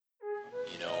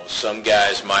Some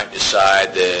guys might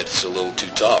decide that it's a little too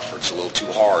tough, or it's a little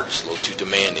too hard, it's a little too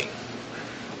demanding.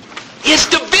 It's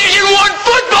Division I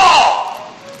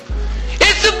football!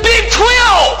 It's the Big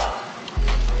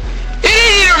 12! It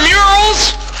ain't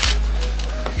intramurals!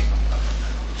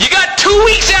 You got 2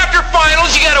 weeks after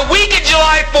finals, you got a week of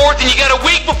July 4th, and you got a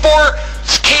week before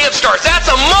camp starts.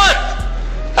 That's a month!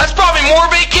 That's probably more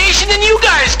vacation than you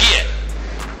guys get.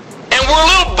 And we're a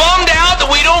little bummed out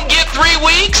that we don't get 3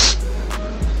 weeks?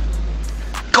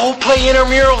 Go play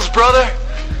intramurals, brother.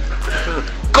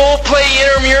 Go play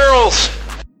intramurals.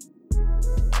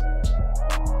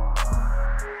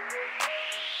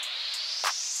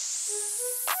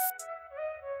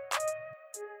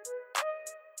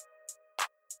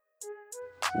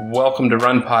 Welcome to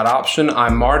Run Pod Option.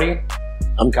 I'm Marty.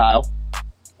 I'm Kyle.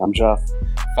 I'm Jeff.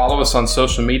 Follow us on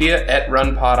social media at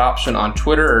Run Pod Option on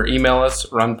Twitter or email us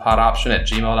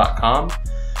runpodoption@gmail.com.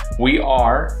 We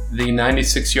are the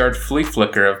 96-yard flea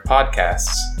flicker of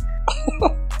podcasts.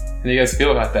 How do you guys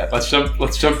feel about that? Let's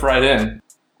jump right in.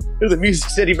 They're the Music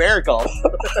City Miracle.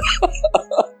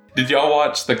 Did y'all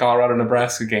watch the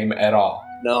Colorado-Nebraska game at all?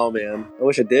 No, man. I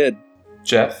wish I did.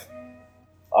 Jeff?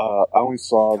 I only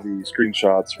saw the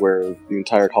screenshots where the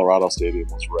entire Colorado stadium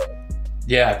was red.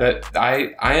 Yeah, that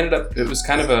I ended up, it was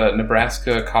kind of a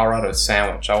Nebraska-Colorado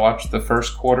sandwich. I watched the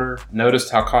first quarter,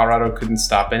 noticed how Colorado couldn't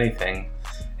stop anything,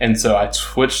 and so I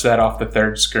switched that off the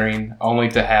third screen, only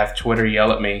to have Twitter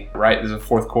yell at me right as the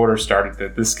fourth quarter started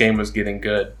that this game was getting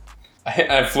good.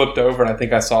 I flipped over and I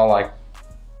think I saw like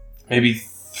maybe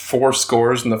 4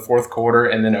 scores in the fourth quarter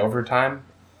and then overtime.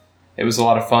 It was a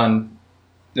lot of fun.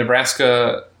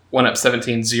 Nebraska went up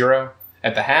 17-0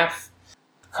 at the half.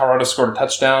 Colorado scored a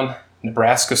touchdown.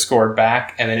 Nebraska scored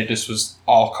back, and then it just was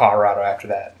all Colorado after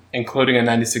that, including a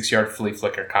 96-yard flea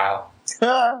flicker, Kyle.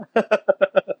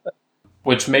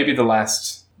 Which may be the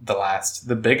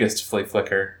biggest flea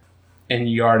flicker in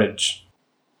yardage.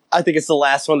 I think it's the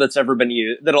last one that's ever been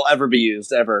used, that'll ever be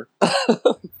used, ever.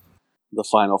 The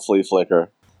final flea flicker.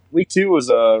 Week 2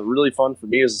 was really fun for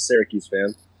me as a Syracuse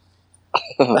fan.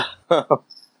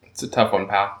 It's a tough one,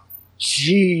 pal.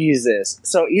 Jesus.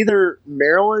 So either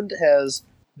Maryland has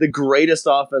the greatest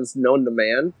offense known to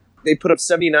man. They put up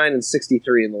 79 and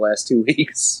 63 in the last 2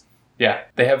 weeks. Yeah,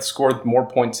 they have scored more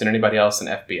points than anybody else in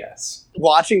FBS.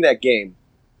 Watching that game,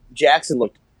 Jackson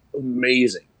looked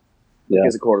amazing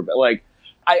as a quarterback. Like,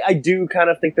 I do kind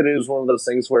of think that it was one of those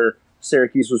things where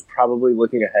Syracuse was probably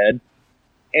looking ahead,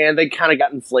 and they kind of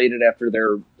got inflated after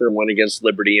their win against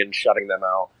Liberty and shutting them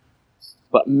out.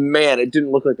 But man, it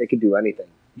didn't look like they could do anything.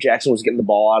 Jackson was getting the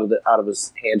ball out of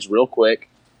his hands real quick.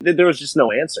 There was just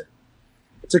no answer.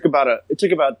 It took about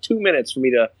 2 minutes for me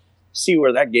to see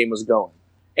where that game was going.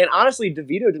 And honestly,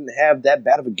 DeVito didn't have that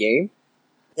bad of a game.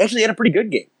 He actually had a pretty good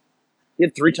game. He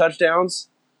had 3 touchdowns,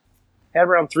 had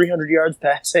around 300 yards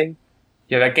passing.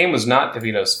 Yeah, that game was not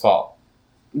DeVito's fault.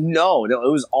 No, it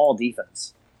was all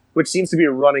defense, which seems to be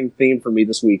a running theme for me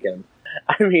this weekend.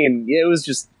 I mean, it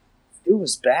was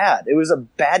bad. It was a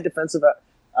bad defensive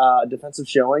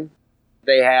showing.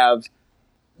 They have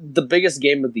the biggest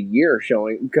game of the year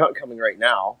coming right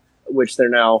now, which they're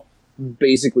now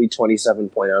basically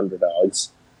 27-point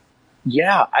underdogs.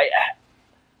 Yeah,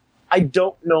 I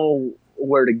don't know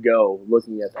where to go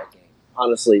looking at that game,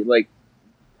 honestly. Like,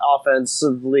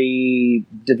 offensively,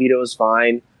 DeVito was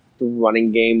fine. The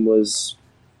running game was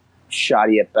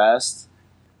shoddy at best.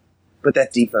 But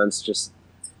that defense just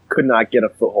could not get a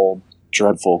foothold.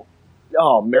 Dreadful.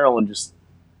 Oh, Maryland just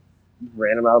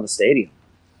ran him out of the stadium.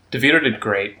 DeVito did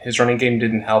great. His running game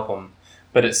didn't help him,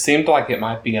 but it seemed like it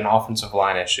might be an offensive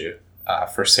line issue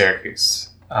for Syracuse.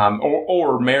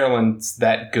 Or Maryland's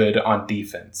that good on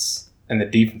defense and the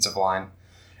defensive line.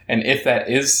 And if that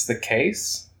is the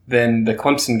case, then the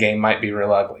Clemson game might be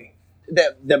real ugly.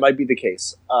 That might be the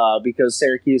case because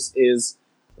Syracuse is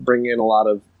bringing in a lot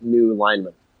of new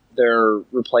linemen. They're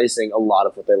replacing a lot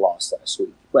of what they lost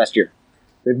last year.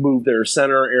 They've moved their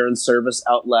center, Aaron Service,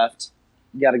 out left.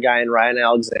 You got a guy in Ryan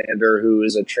Alexander who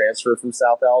is a transfer from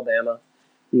South Alabama.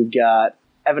 You've got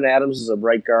Evan Adams as a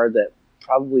right guard that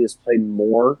probably has played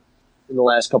more in the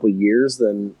last couple of years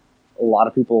than a lot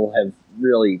of people have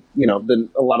really, than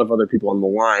a lot of other people on the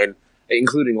line,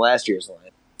 including last year's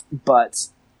line. But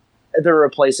they're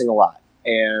replacing a lot.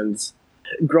 And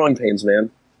growing pains,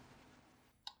 man.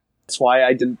 That's why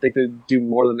I didn't think they'd do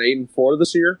more than 8-4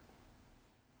 this year.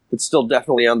 It's still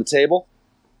definitely on the table.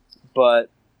 But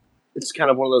it's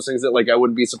kind of one of those things that, like, I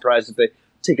wouldn't be surprised if they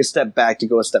take a step back to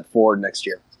go a step forward next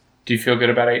year. Do you feel good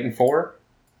about 8-4?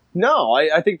 No,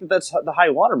 I think that's the high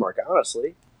watermark,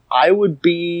 honestly. I would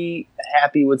be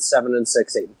happy with 7-6,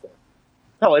 8-4.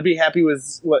 Hell, I'd be happy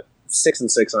with,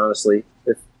 6-6, honestly,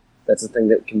 if that's a thing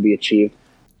that can be achieved.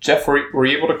 Jeff, were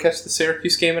you able to catch the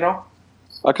Syracuse game at all?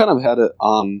 I kind of had it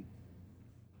on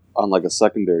like a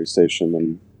secondary station,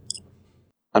 and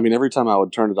I mean, every time I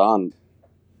would turn it on,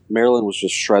 Maryland was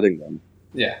just shredding them.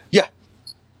 Yeah.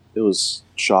 It was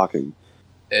shocking.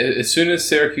 As soon as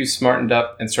Syracuse smartened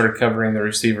up and started covering the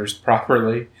receivers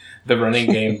properly, the running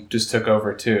game just took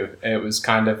over too. It was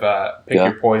kind of pick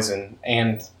your poison.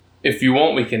 And if you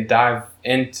want, we can dive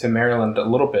into Maryland a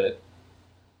little bit.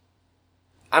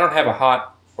 I don't have a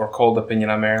hot or cold opinion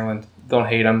on Maryland. Don't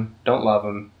hate them. Don't love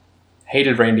them.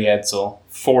 Hated Randy Edsall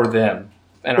for them,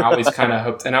 and I always kind of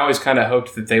hoped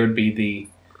that they would be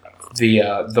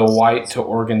the white to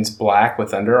Oregon's black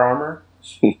with Under Armour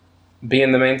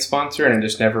being the main sponsor, and it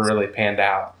just never really panned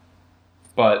out.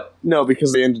 But No,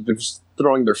 because they ended up just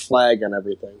throwing their flag on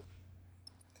everything.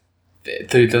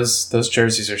 dude, those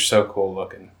jerseys are so cool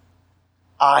looking.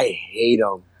 I hate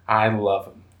them. I love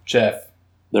them, Jeff.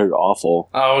 They're awful.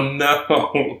 Oh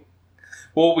no.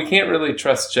 Well, we can't really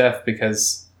trust Jeff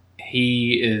because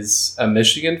he is a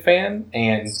Michigan fan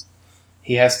and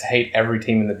he has to hate every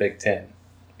team in the Big Ten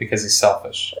because he's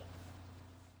selfish.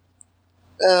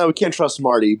 We can't trust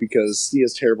Marty because he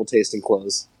has terrible taste in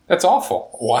clothes. That's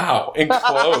awful. Wow. In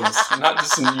clothes. Not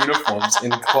just in uniforms,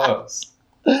 in clothes.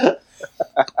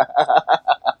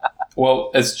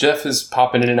 Well, as Jeff is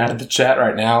popping in and out of the chat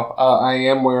right now, I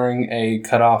am wearing a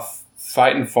cutoff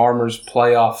Fighting Farmers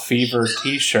Playoff Fever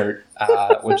t-shirt,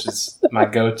 which is my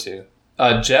go-to.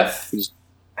 Jeff,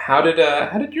 how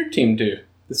did your team do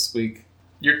this week?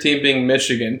 Your team being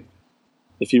Michigan.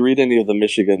 If you read any of the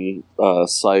Michigan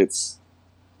sites,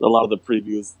 a lot of the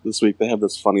previews this week, they have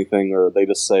this funny thing where they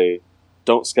just say,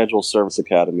 don't schedule service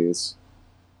academies.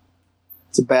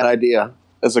 It's a bad idea.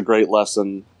 It's a great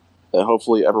lesson. And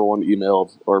hopefully everyone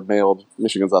emailed or mailed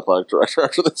Michigan's athletic director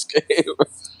after this game.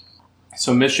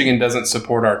 So Michigan doesn't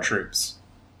support our troops.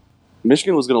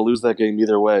 Michigan was going to lose that game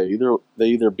either way. They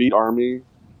either beat Army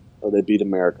or they beat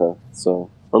America.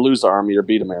 So, or lose to Army or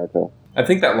beat America. I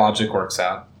think that logic works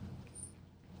out.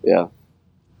 Yeah.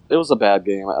 It was a bad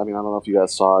game. I mean, I don't know if you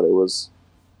guys saw it. It was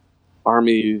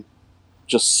Army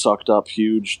just sucked up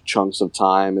huge chunks of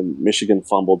time, and Michigan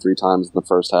fumbled 3 times in the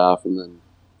first half, and then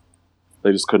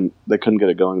they just couldn't get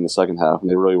it going in the second half, and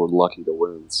they really were lucky to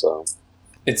win. So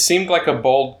it seemed like a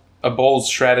bold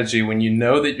strategy when you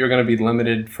know that you're going to be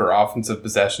limited for offensive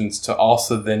possessions to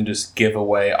also then just give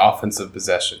away offensive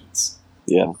possessions.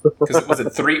 Yeah. Because was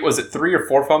it 3 or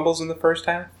 4 fumbles in the first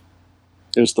half?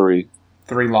 It was 3.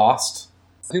 3 lost.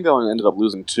 I think they only ended up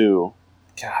losing 2.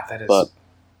 God, that is. But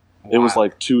it was wow.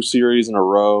 like 2 series in a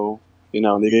row,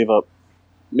 and they gave up.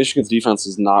 Michigan's defense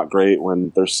is not great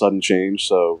when there's sudden change,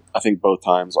 so I think both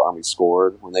times Army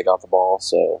scored when they got the ball,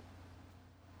 so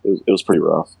it was pretty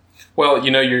rough. Well,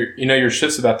 your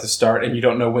shift's about to start, and you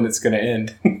don't know when it's going to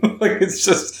end. Like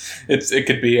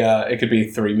it could be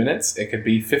 3 minutes, it could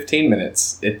be 15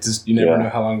 minutes. It just you never know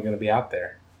how long you're going to be out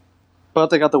there. But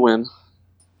they got the win.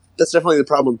 That's definitely the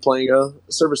problem with playing a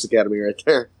service academy right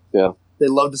there. Yeah, they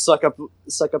love to suck up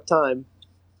time.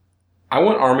 I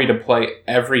want Army to play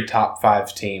every top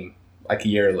 5 team like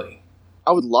yearly.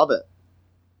 I would love it.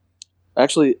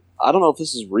 Actually, I don't know if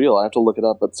this is real. I have to look it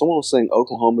up. But someone was saying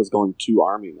Oklahoma is going to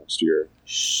Army next year.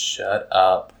 Shut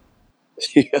up.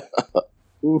 Yeah.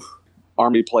 Oof.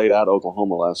 Army played at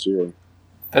Oklahoma last year.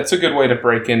 That's a good way to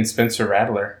break in Spencer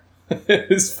Rattler.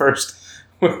 His first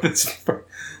or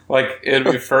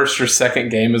second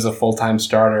game as a full-time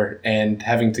starter and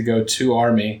having to go to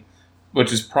Army,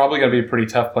 which is probably going to be a pretty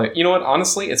tough play. You know what?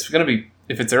 Honestly, it's going to be,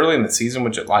 if it's early in the season,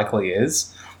 which it likely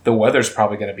is, the weather's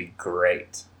probably going to be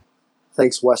great.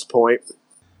 Thanks, West Point.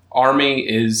 Army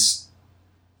is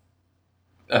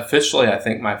officially, I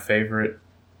think, my favorite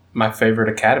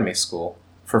academy school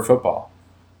for football.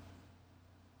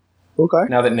 Okay.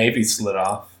 Now that Navy slid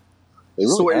off.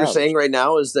 Really so what have. you're saying right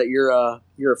now is that you're a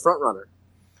front runner.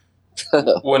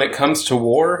 When it comes to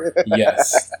war,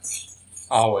 yes.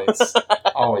 Always,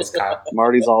 Kyle.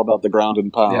 Marty's all about the ground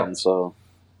and pound, Yeah. so.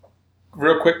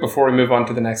 Real quick before we move on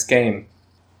to the next game.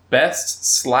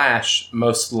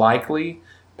 Best/most likely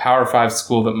Power 5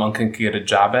 school that Monken could get a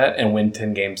job at and win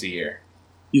 10 games a year.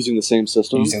 Using the same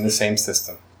system? Using the same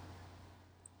system.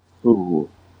 Ooh.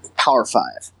 Power 5.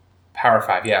 Power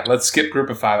 5, yeah. Let's skip group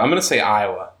of 5. I'm going to say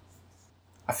Iowa.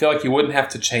 I feel like you wouldn't have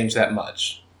to change that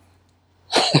much.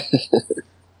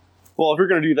 Well, if you're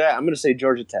going to do that, I'm going to say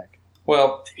Georgia Tech.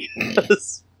 Well,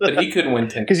 but he couldn't win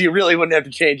 10. Because you really wouldn't have to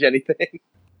change anything.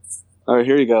 All right,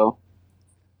 here you go.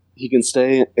 He can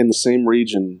stay in the same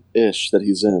region-ish that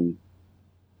he's in.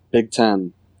 Big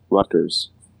Ten, Rutgers.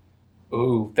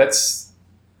 Ooh, that's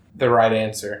the right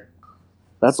answer.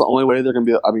 That's the only way they're going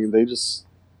to be. I mean, I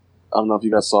don't know if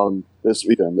you guys saw them this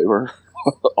weekend. They were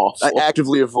awful. I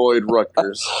actively avoid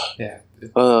Rutgers. Yeah.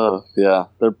 Yeah,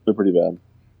 they're pretty bad.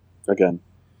 Again.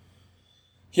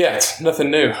 Yeah, it's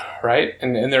nothing new, right?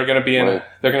 And they're going to be Right.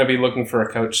 they're going to be looking for a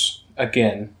coach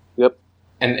again. Yep.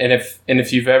 And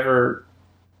if you've ever,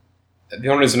 the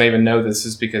only reason I even know this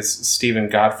is because Stephen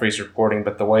Godfrey's reporting,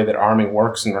 but the way that Army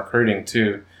works in recruiting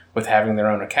too, with having their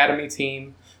own academy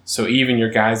team, so even your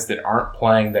guys that aren't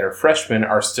playing, that are freshmen,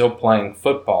 are still playing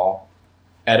football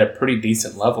at a pretty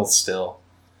decent level still.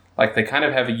 Like, they kind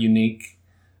of have a unique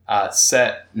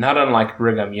set, not unlike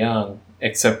Brigham Young,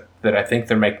 except that I think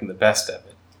they're making the best of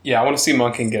it. Yeah, I want to see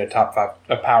Monken get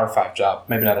a Power 5 job,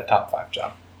 maybe not a top 5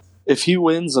 job. If he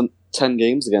wins 10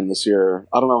 games again this year,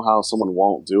 I don't know how someone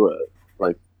won't do it.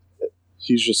 Like,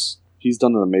 he's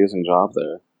done an amazing job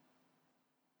there.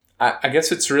 I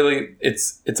guess it's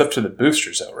up to the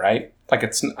boosters though, right? Like,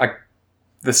 it's like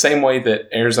the same way that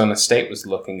Arizona State was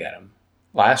looking at him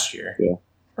last year. Yeah.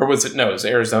 Or was it? No, it was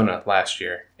Arizona last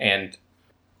year. And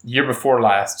year before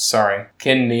last,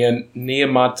 Ken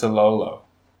Niumatalolo.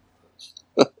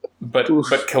 But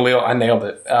Khalil, I nailed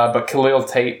it. But Khalil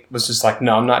Tate was just like,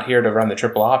 no, I'm not here to run the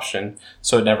triple option,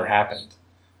 so it never happened.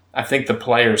 I think the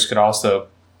players could also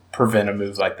prevent a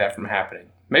move like that from happening.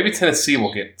 Maybe Tennessee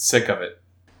will get sick of it.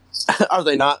 Are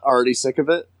they not already sick of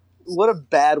it? What a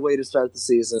bad way to start the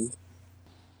season.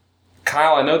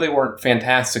 Kyle, I know they weren't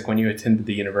fantastic when you attended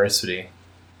the university,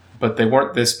 but they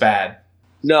weren't this bad.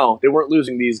 No, they weren't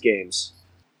losing these games.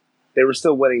 They were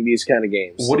still winning these kind of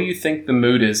games. What do you think the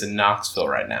mood is in Knoxville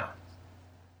right now?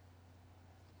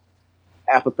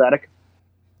 Apathetic.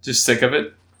 Just sick of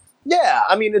it? Yeah,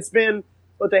 I mean,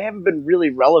 but they haven't been really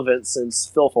relevant since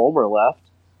Phil Fulmer left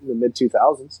in the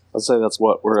mid-2000s. I'd say that's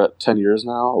what, we're at 10 years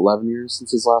now, 11 years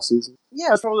since his last season?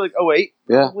 Yeah, it's probably like 08,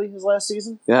 Yeah. probably his last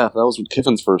season. Yeah, that was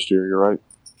Kiffin's first year, you're right.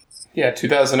 Yeah,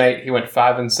 2008, he went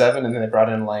 5-7, and then they brought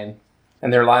in Lane.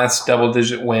 And their last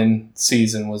double-digit win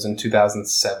season was in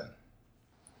 2007.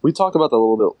 We talked about that a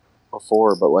little bit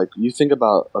before, but like, you think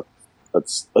about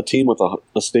a team with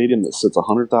a stadium that sits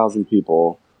 100,000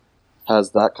 people,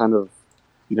 has that kind of,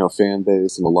 fan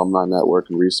base and alumni network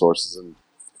and resources, and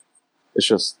it's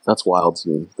just, that's wild to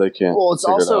me. They can't. Well, it's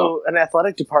figure also an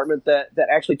athletic department that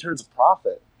actually turns a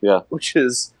profit. Yeah. Which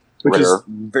is Rare.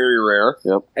 very rare.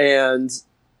 Yep. And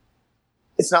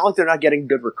it's not like they're not getting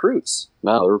good recruits.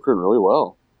 No, they're recruiting really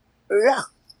well. Yeah.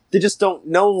 They just don't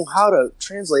know how to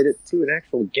translate it to an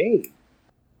actual game.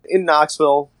 In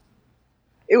Knoxville,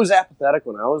 it was apathetic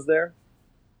when I was there.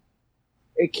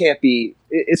 It can't be.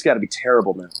 It's got to be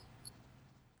terrible now.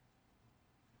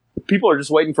 People are just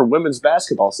waiting for women's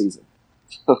basketball season.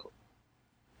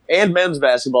 And men's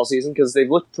basketball season, because they've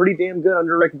looked pretty damn good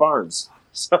under Rick Barnes.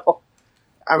 So,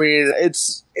 I mean,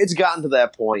 it's gotten to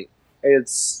that point.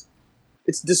 It's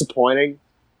disappointing.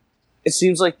 It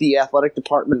seems like the athletic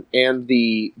department and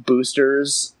the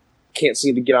boosters can't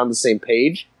seem to get on the same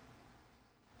page,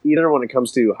 either when it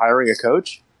comes to hiring a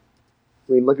coach.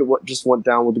 I mean, look at what just went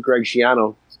down with the Greg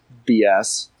Schiano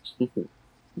BS.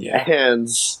 Yeah. And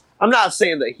I'm not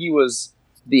saying that he was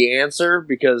the answer,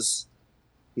 because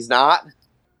he's not.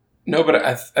 No, but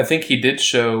I think he did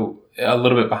show a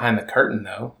little bit behind the curtain,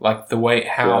 though. Like the way,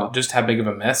 just how big of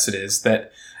a mess it is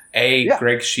that,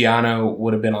 Greg Schiano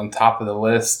would have been on top of the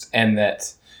list, and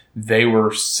that they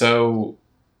were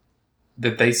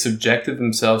that they subjected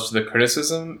themselves to the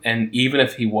criticism, and even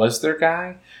if he was their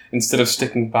guy, instead of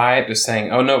sticking by it, just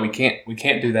saying, oh no, we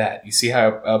can't do that. You see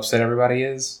how upset everybody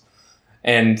is?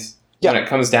 And when it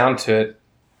comes down to it,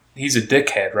 he's a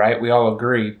dickhead, right? We all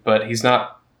agree, but he's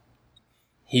not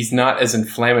as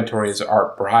inflammatory as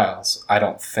Art Briles, I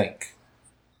don't think.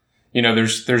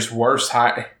 There's worse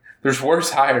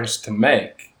hires to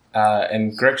make.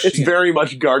 And Greg It's very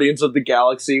much Guardians of the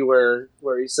Galaxy, where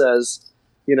he says,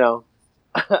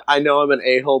 I know I'm an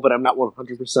a-hole, but I'm not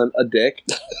 100% a dick.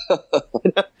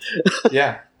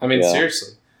 Yeah, I mean,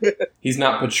 seriously. He's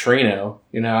not Petrino.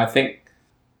 I think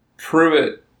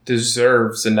Pruitt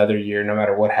deserves another year no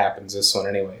matter what happens this one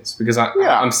anyways, because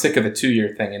I'm sick of the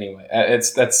 2-year thing anyway.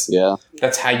 That's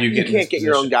how you get You can't get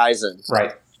your own guys in.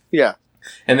 Right. Yeah.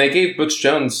 And they gave Butch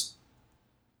Jones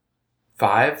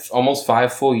almost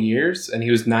 5 full years, and he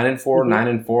was 9-4,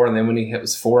 9-4, and then when he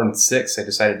was 4-6, they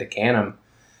decided to can him.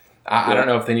 I don't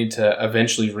know if they need to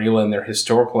eventually reel in their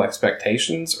historical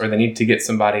expectations, or they need to get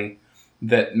somebody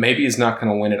that maybe is not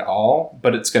going to win it all,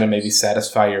 but it's going to maybe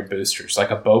satisfy your boosters, like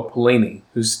a Bo Pelini,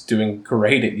 who's doing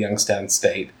great at Youngstown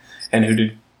State, and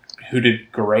who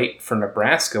did great for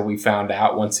Nebraska. We found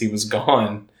out once he was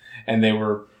gone, and they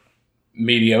were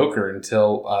mediocre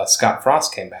until Scott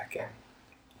Frost came back in.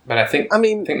 But I think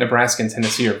Nebraska and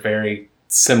Tennessee are very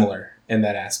similar in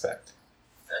that aspect.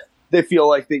 They feel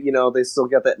like that, they still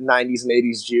got that 90s and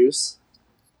 80s juice,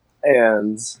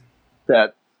 and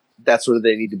that's where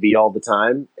they need to be all the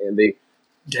time, and they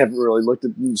haven't really looked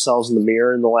at themselves in the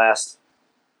mirror in the last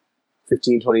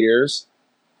 15, 20 years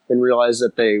and realized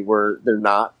that they're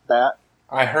not that.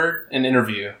 I heard an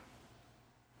interview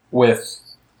with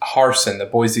Harsin, the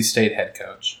Boise State head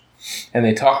coach, and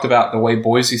they talked about the way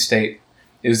Boise State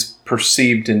is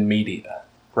perceived in media,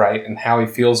 right, and how he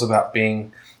feels about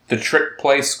being the trick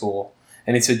play school.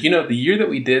 And he said, the year that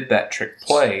we did that trick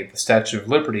play, the Statue of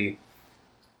Liberty,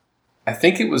 I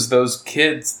think it was those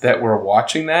kids that were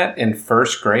watching that in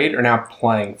first grade are now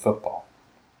playing football.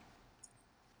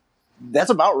 That's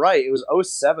about right. It was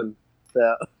 2007.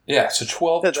 Yeah, so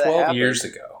 12 years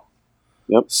ago.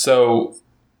 Yep. So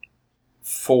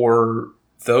for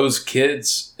those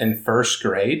kids in first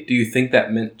grade, do you think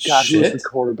that meant shit? Who was the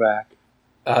quarterback?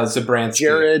 Zabransky.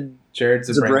 Jared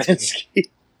Zabransky.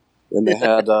 And they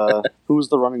had, who was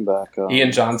the running back?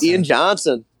 Ian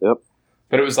Johnson. Yep.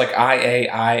 But it was like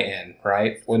IAIN,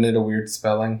 right? Wasn't it a weird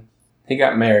spelling? He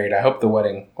got married. I hope the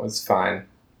wedding was fine.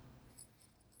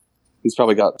 He's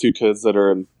probably got 2 kids that are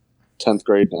in 10th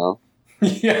grade now.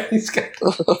 Yeah, he's got...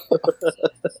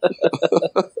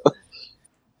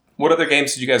 What other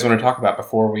games did you guys want to talk about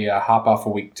before we hop off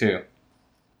of week 2?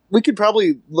 We could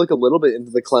probably look a little bit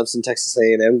into the Clemson-Texas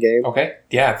A&M game. Okay.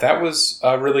 Yeah, that was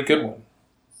a really good one.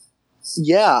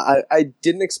 Yeah, I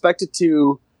didn't expect it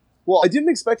to... Well, I didn't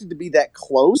expect it to be that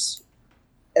close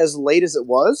as late as it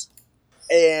was.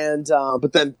 And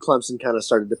but then Clemson kind of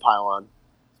started to pile on.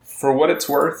 For what it's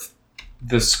worth,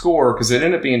 the score, because it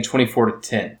ended up being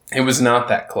 24-10, it was not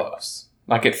that close.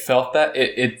 Like, it felt that.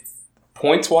 It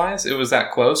points-wise, it was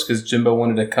that close because Jimbo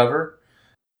wanted to cover.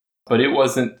 But it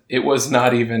was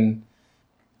not even...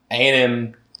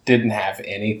 A&M didn't have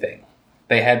anything.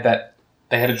 They had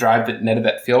a drive that netted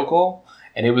that field goal,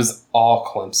 and it was all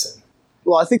Clemson.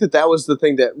 Well, I think that was the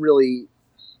thing that really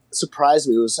surprised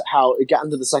me, was how it got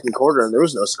into the second quarter and there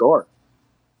was no score.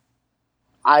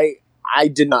 I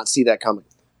did not see that coming.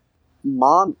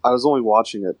 Mon, I was only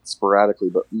watching it sporadically,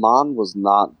 but Mon was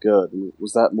not good. I mean,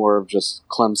 was that more of just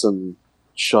Clemson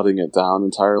shutting it down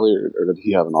entirely, or did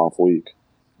he have an off week?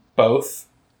 Both.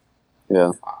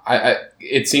 Yeah.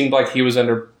 It seemed like he was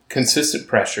under consistent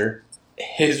pressure.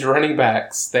 His running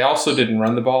backs, they also didn't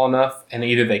run the ball enough, and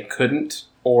either they couldn't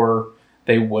or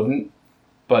they wouldn't.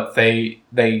 But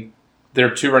their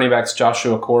 2 running backs,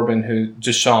 Jashawn Corbin,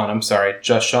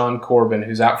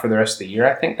 who's out for the rest of the year,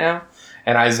 I think now,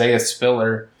 and Isaiah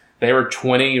Spiller, they were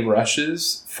 20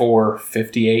 rushes for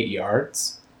 58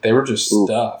 yards. They were just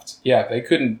stuffed. Yeah, they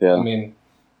couldn't. Yeah. I mean,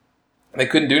 they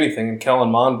couldn't do anything, and Kellen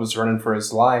Mond was running for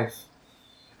his life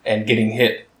and getting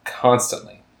hit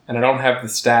constantly. And I don't have the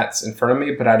stats in front of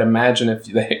me, but I'd imagine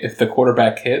if the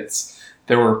quarterback hits,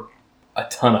 there were a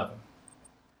ton of them.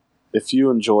 If you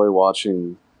enjoy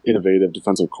watching innovative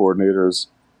defensive coordinators,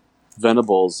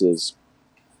 Venables is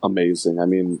amazing. I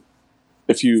mean,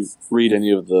 if you read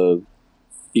any of the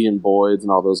Ian Boyds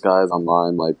and all those guys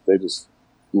online, like, they just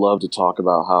love to talk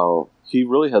about how he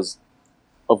really has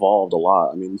evolved a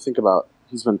lot. I mean, you think about,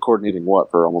 he's been coordinating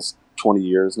for almost 20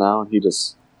 years now, and he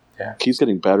just keeps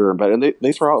getting better and better. And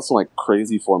they throw out some like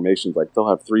crazy formations, like they'll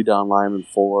have 3 down linemen,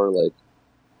 4, like,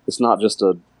 it's not just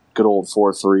a good old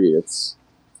 4-3.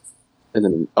 And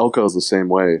then Elko's the same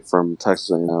way from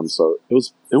Texas A&M. So it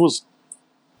was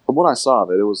from what I saw of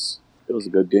it, it was a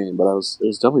good game, but it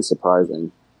was definitely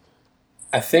surprising.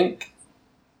 I think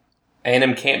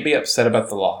A&M can't be upset about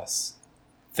the loss.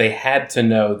 They had to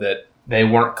know that they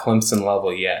weren't Clemson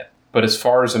level yet. But as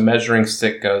far as a measuring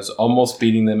stick goes, almost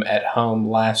beating them at home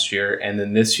last year, and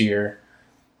then this year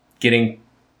getting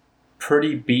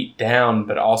pretty beat down,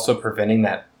 but also preventing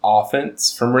that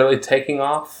offense from really taking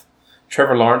off.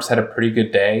 Trevor Lawrence had a pretty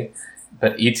good day,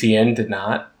 but Etienne did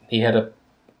not. He had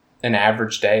an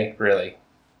average day, really.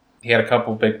 He had a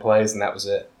couple big plays, and that was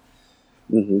it.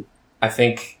 Mm-hmm. I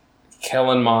think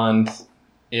Kellen Mond,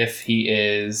 if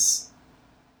he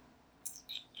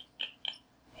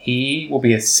will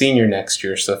be a senior next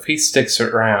year, so if he sticks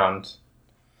around,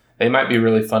 they might be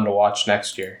really fun to watch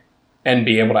next year and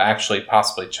be able to actually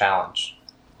possibly challenge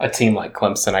a team like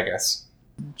Clemson, I guess.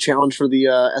 Challenge for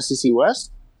the SEC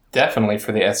West? Definitely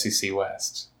for the SEC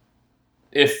West.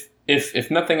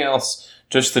 If nothing else,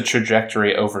 just the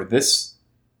trajectory over this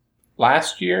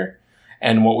last year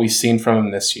and what we've seen from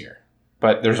them this year.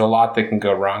 But there's a lot that can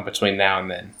go wrong between now and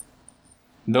then.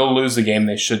 They'll lose a game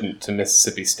they shouldn't to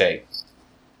Mississippi State.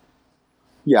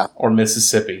 Yeah. Or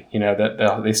Mississippi.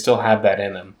 That they still have that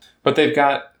in them. But they've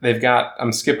got.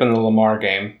 I'm skipping the Lamar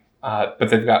game, but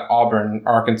they've got Auburn,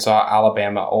 Arkansas,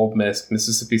 Alabama, Ole Miss,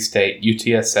 Mississippi State,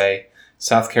 UTSA,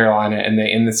 South Carolina, and they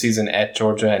end the season at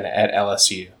Georgia and at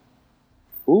LSU.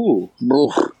 Ooh.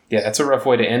 Yeah, that's a rough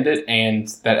way to end it. And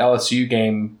that LSU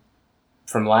game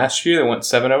from last year that went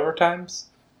 7 overtimes.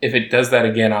 If it does that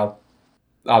again, I'll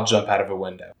jump out of a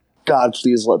window. God,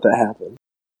 please let that happen.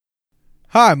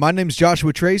 Hi, my name's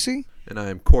Joshua Tracy. And I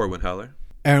am Corwin Heller.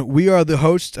 And we are the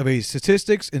hosts of a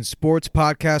statistics and sports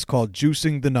podcast called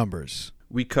Juicing the Numbers.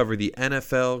 We cover the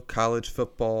NFL, college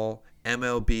football,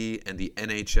 MLB, and the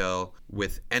NHL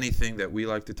with anything that we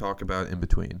like to talk about in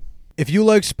between. If you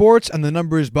like sports and the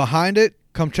numbers behind it,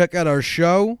 come check out our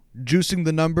show, Juicing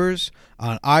the Numbers,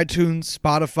 on iTunes,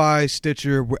 Spotify,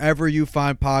 Stitcher, wherever you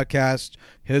find podcasts.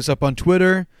 Hit us up on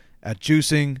Twitter at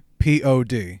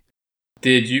JuicingPod.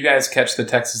 Did you guys catch the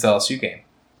Texas LSU game?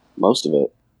 Most of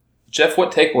it. Jeff,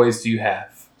 what takeaways do you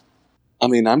have? I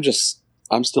mean, I'm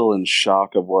still in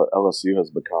shock of what LSU has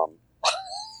become.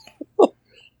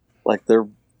 Like, they're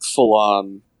full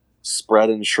on spread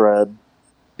and shred.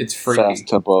 It's freaky. Fast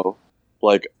tempo.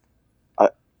 Like, I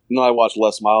watched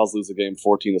Les Miles lose a game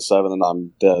 14-7 and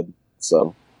I'm dead.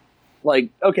 So, Like,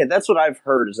 okay, that's what I've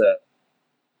heard is that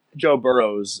Joe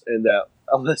Burrows and that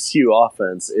LSU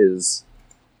offense is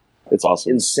it's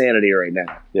awesome. insanity right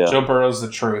now. Yeah, Joe Burrow's the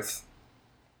truth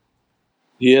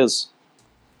he is.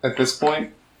 at this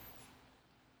point.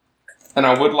 And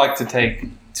I would like to take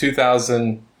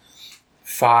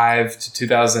 2005 to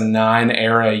 2009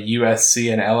 era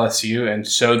USC and LSU and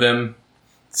show them,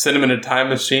 send them in a time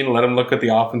machine, let them look at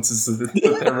the offenses that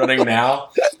they're running now,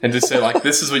 and just say, like,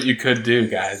 this is what you could do,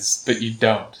 guys, but you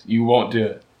don't. You won't do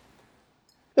it.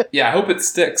 Yeah, I hope it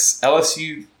sticks.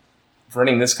 LSU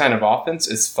running this kind of offense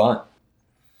is fun.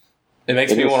 It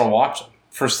makes me want to watch them.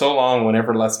 For so long,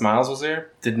 whenever Les Miles was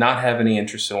there, did not have any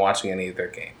interest in watching any of their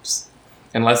games.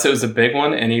 Unless it was a big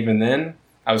one, and even then,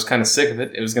 I was kind of sick of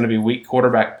it. It was going to be weak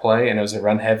quarterback play, and it was a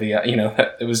run-heavy,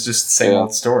 it was just the same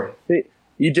old story. Hey,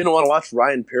 you didn't want to watch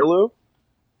Ryan Pierlu?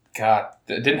 God,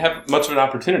 it didn't have much of an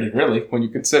opportunity, really, when you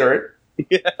consider it.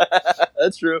 Yeah,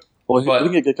 that's true. Well, But-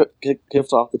 he didn't get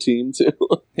kicked off the team, too.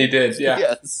 He did, yeah.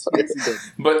 Yes, he did.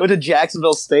 But Went to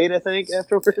Jacksonville State, I think,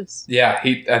 afterwards. yeah,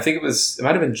 I think it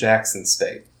might have been Jackson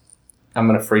State. I'm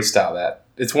going to freestyle that.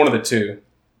 It's one of the two.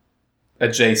 A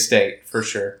J State, for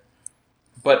sure.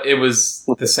 But it was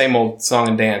the same old song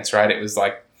and dance, right? It was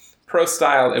like pro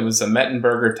style. It was a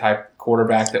Mettenberger type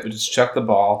quarterback that would just chuck the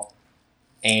ball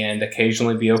and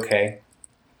occasionally be okay.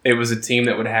 It was a team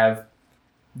that would have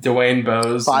Dwayne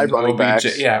Bowes, 5 and running backs.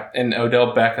 and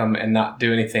Odell Beckham, and not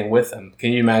do anything with them.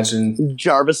 Can you imagine?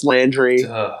 Jarvis Landry.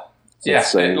 Yeah,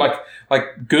 insane.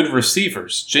 like good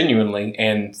receivers, genuinely,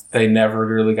 and they never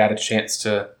really got a chance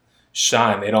to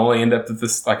shine. They'd only end up with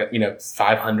this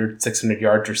 500, 600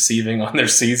 yards receiving on their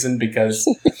season because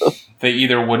they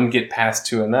either wouldn't get past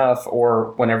 2 enough,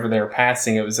 or whenever they were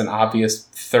passing, it was an obvious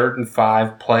 3rd and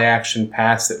 5 play action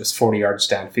pass that was 40 yards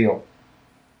downfield.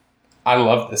 I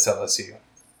love this LSU.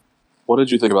 What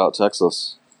did you think about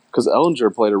Texas? Because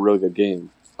Ellinger played a really good game,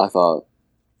 I thought.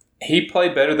 He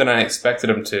played better than I expected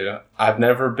him to. I've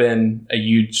never been a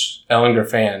huge Ellinger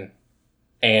fan,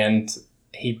 and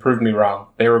he proved me wrong.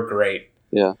 They were great.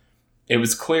 Yeah. It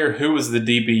was clear who was the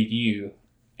DBU,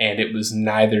 and it was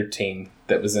neither team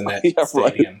that was in that Yeah,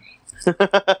 right. stadium.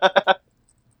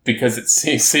 Because it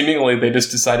seemingly they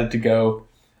just decided to go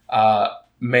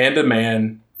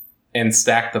man-to-man and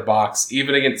stack the box.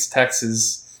 Even against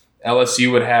Texas,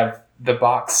 LSU would have the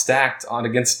box stacked on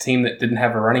against a team that didn't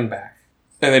have a running back.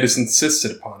 And they just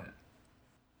insisted upon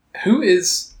it. Who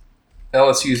is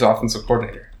LSU's offensive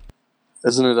coordinator?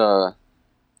 Isn't it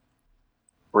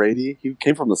Brady? He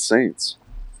came from the Saints.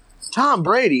 Tom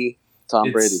Brady. Tom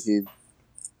It's- Brady.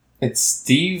 It's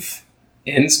Steve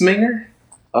Ensminger?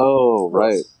 Oh,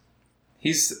 right.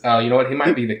 He's, you know what? He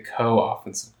might be the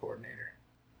co-offensive coordinator.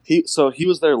 He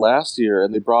was there last year,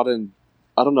 and they brought in,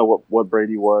 I don't know what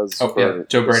Brady was. Oh, yeah,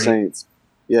 Joe the Brady. Saints.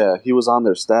 Yeah, he was on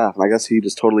their staff, and I guess he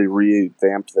just totally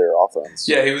revamped their offense.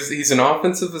 Yeah, he's an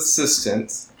offensive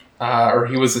assistant, or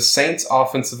he was a Saints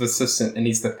offensive assistant, and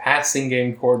he's the passing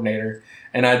game coordinator,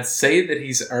 and I'd say that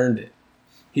he's earned it.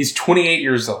 He's 28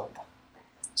 years old.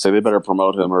 So they better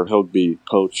promote him, or he'll be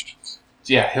poached.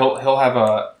 Yeah, he'll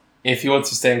have if he wants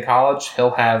to stay in college,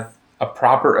 he'll have a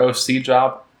proper OC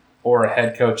job or a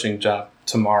head coaching job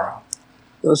tomorrow.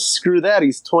 Well, screw that.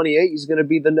 He's 28. He's going to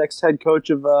be the next head coach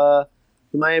of the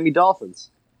Miami Dolphins.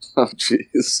 Oh,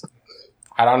 jeez.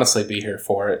 I'd honestly be here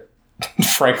for it.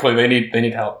 Frankly, they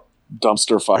need help.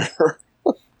 Dumpster fire.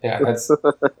 Yeah, that's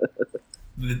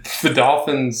the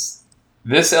Dolphins.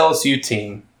 This LSU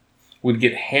team would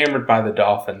get hammered by the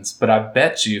Dolphins, but I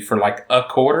bet you for like a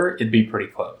quarter, it'd be pretty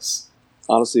close.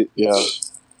 Honestly, yeah,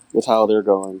 with how they're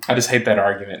going. I just hate that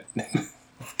argument.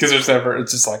 Because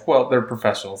it's just like, well, they're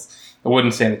professionals. It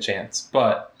wouldn't stand a chance.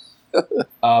 But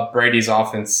Brady's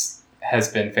offense has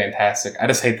been fantastic. I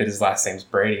just hate that his last name's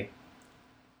Brady.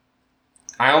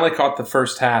 I only caught the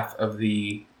first half of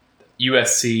the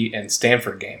USC and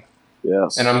Stanford game.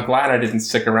 Yes. And I'm glad I didn't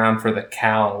stick around for the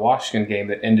Cal and Washington game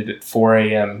that ended at 4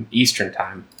 a.m. Eastern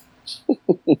time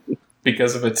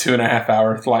because of a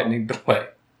 2.5-hour lightning delay.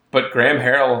 But Graham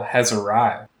Harrell has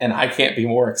arrived, and I can't be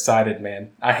more excited,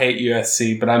 man. I hate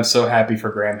USC, but I'm so happy for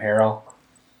Graham Harrell.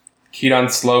 Keaton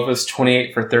Slovis,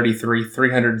 28 for 33,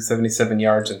 377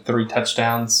 yards and 3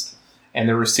 touchdowns. And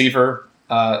the receiver,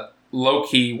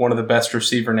 low-key, one of the best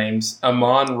receiver names,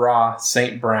 Amon-Ra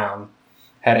St. Brown,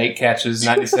 had 8 catches,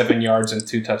 97 yards, and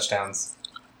 2 touchdowns.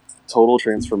 Total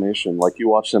transformation. Like, you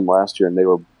watched them last year, and they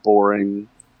were boring.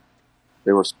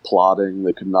 They were plodding.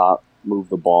 They could not move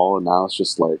the ball, and now it's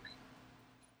just like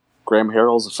Graham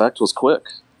Harrell's effect was quick.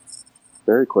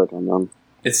 Very quick on them.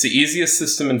 It's the easiest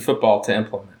system in football to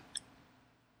implement.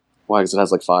 Why? Because it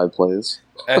has like 5 plays.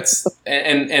 That's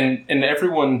and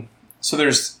everyone. So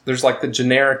there's like the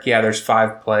generic. Yeah, there's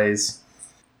 5 plays.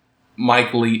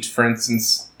 Mike Leach, for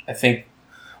instance, I think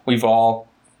we've all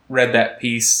read that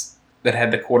piece that had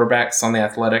the quarterbacks on The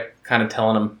Athletic kind of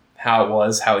telling them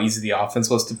how easy the offense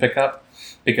was to pick up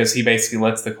because he basically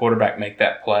lets the quarterback make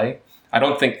that play. I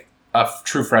don't think a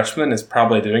true freshman is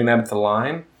probably doing that at the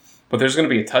line, but there's going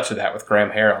to be a touch of that with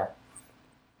Graham Harrell.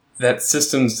 That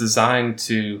system's designed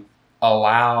to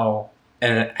allow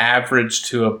an average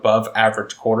to above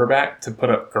average quarterback to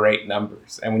put up great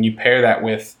numbers. And when you pair that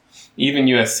with, even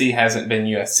USC hasn't been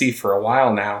USC for a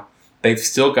while now, they've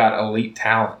still got elite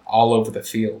talent all over the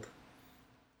field.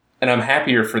 And I'm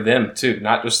happier for them too,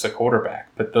 not just the quarterback,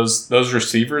 but those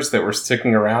receivers that were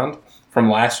sticking around from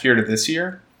last year to this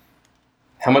year,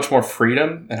 how much more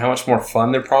freedom and how much more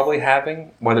fun they're probably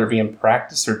having, whether it be in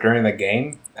practice or during the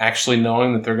game, actually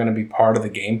knowing that they're going to be part of the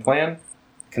game plan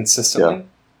consistently. Yeah.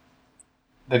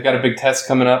 They've got a big test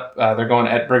coming up. They're going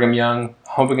at Brigham Young,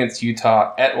 home against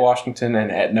Utah, at Washington,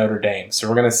 and at Notre Dame. So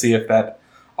we're going to see if that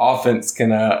offense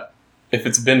can, if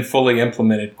it's been fully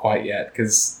implemented quite yet,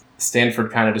 because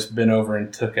Stanford kind of just bent over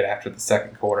and took it after the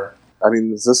second quarter. I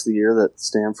mean, is this the year that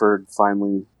Stanford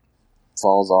finally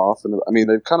falls off? And I mean,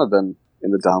 they've kind of been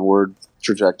in the downward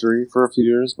trajectory for a few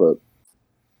years, but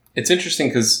it's interesting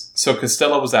because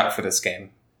Costello was out for this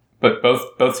game, but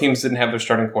both teams didn't have their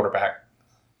starting quarterback.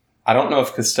 I don't know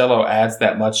if Costello adds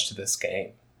that much to this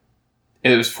game.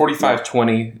 It was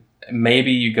 45-20.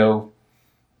 Maybe you go,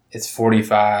 it's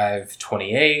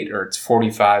 45-28 or it's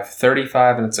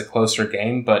 45-35 and it's a closer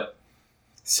game, but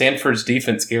Stanford's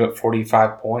defense gave up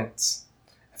 45 points,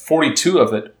 42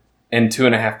 of it in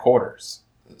 2.5 quarters.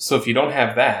 So if you don't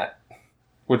have that,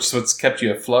 which is what's kept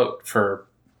you afloat for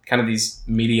kind of these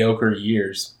mediocre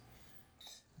years,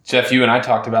 Jeff, you and I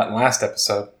talked about in last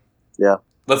episode. Yeah.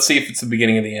 Let's see if it's the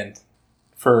beginning of the end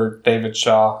for David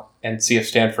Shaw and see if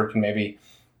Stanford can maybe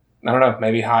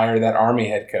hire that Army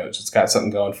head coach. It's got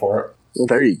something going for it. Well,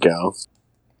 there you go.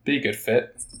 Be a good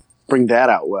fit. Bring that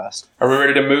out west. Are we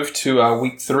ready to move to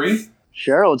week 3?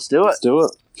 Sure, let's do it. Let's do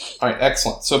it. All right,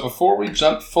 excellent. So before we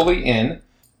jump fully in,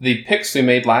 the picks we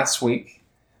made last week,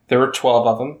 there were 12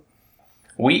 of them.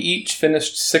 We each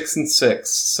finished 6-6,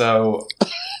 so...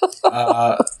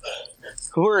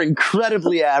 We're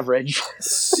incredibly average.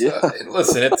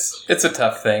 Listen, it's a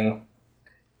tough thing.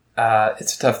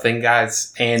 It's a tough thing,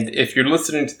 guys. And if you're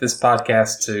listening to this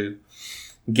podcast to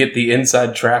get the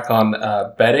inside track on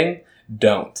betting,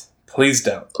 don't. Please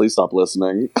don't. Please stop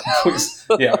listening.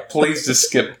 Please just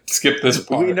skip this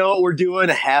part. We know what we're doing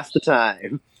half the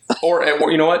time. Or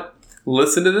you know what?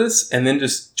 Listen to this and then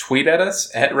just tweet at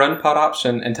us at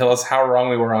RunPodOption and tell us how wrong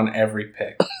we were on every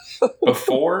pick.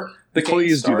 Before the games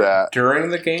Please start, do that. During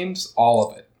the games, all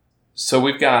of it. So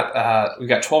we've got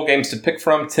 12 games to pick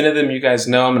from. 10 of them you guys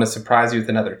know. I'm going to surprise you with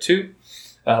another 2.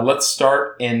 Let's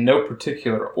start in no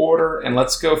particular order, and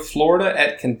let's go Florida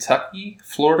at Kentucky.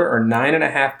 Florida are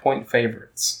 9.5-point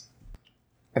favorites.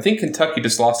 I think Kentucky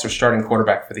just lost their starting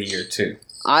quarterback for the year, too.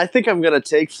 I think I'm going to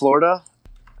take Florida.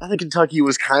 I think Kentucky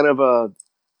was kind of a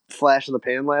flash in the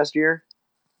pan last year.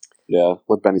 Yeah,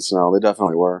 with Benny Snell, they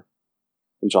definitely were.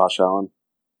 And Josh Allen.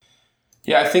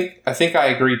 Yeah, I think I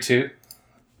agree, too.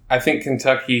 I think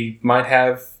Kentucky might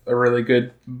have a really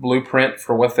good blueprint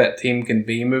for what that team can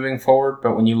be moving forward,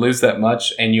 but when you lose that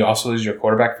much and you also lose your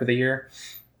quarterback for the year,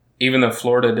 even though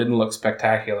Florida didn't look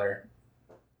spectacular,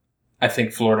 I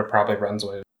think Florida probably runs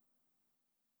away.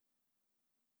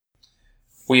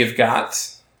 We have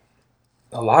got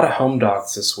A lot of home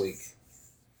dogs this week.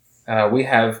 We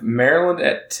have Maryland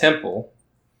at Temple.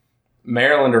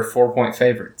 Maryland are 4-point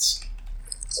favorites.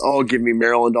 Oh, give me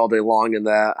Maryland all day long in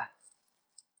that.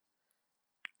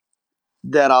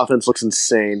 That offense looks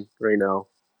insane right now.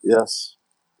 Yes.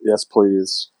 Yes,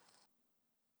 please.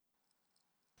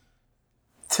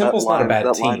 Temple's not a bad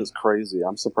that team. That line is crazy.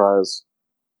 I'm surprised.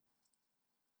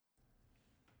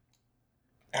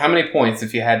 How many points,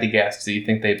 if you had to guess, do you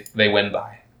think they win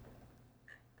by?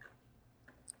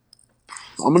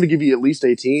 I'm going to give you at least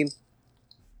 18.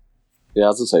 Yeah, I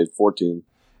was going to say 14.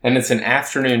 And it's an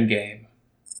afternoon game,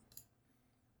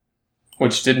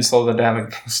 which didn't slow them down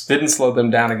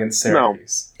against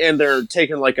Syracuse. No. And they're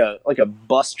taking like a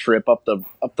bus trip up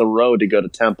the road to go to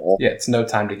Temple. Yeah, it's no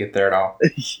time to get there at all.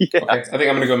 Yeah. Okay, I think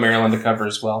I'm going to go Maryland to cover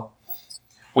as well.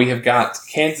 We have got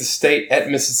Kansas State at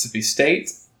Mississippi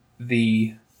State.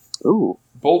 The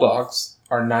Bulldogs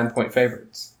are 9-point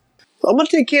favorites. I'm going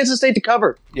to take Kansas State to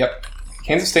cover. Yep.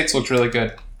 Kansas State's looked really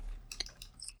good.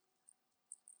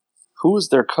 Who is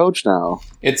their coach now?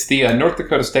 It's the North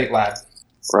Dakota State lad.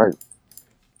 Right.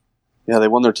 Yeah, they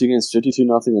won their two games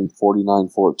 52-0 and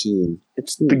 49-14.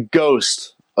 It's the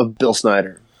ghost of Bill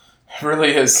Snyder. It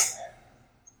really is.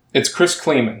 It's Chris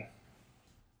Kleeman.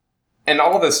 And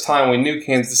all this time, we knew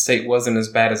Kansas State wasn't as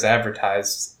bad as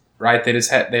advertised, right?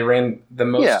 They ran the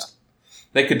most. Yeah.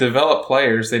 They could develop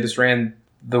players. They just ran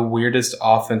the weirdest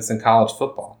offense in college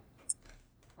football.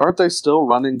 Aren't they still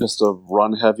running just a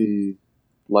run-heavy,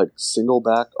 single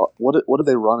back? What do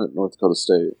they run at North Dakota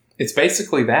State? It's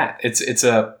basically that. It's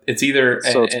either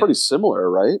so it's pretty similar,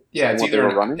 right? Yeah, it's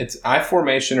either it's I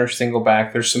formation or single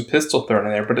back. There's some pistol thrown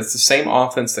in there, but it's the same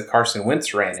offense that Carson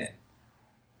Wentz ran in.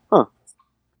 Huh.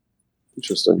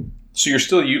 Interesting. So you're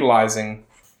still utilizing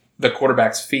the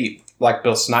quarterback's feet like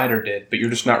Bill Snyder did, but you're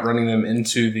just not running them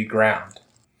into the ground.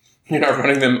 You're not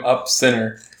running them up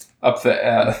center, up the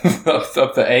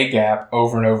up the A gap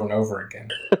over and over and over again.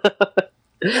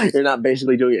 You're not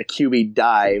basically doing a QB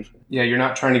dive. Yeah, you're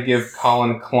not trying to give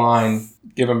Colin Klein,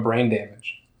 give him brain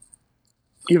damage.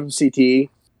 Give him CTE.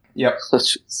 Yep.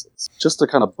 Just to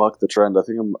kind of buck the trend, I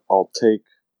think I'll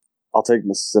take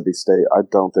Mississippi State. I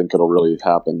don't think it'll really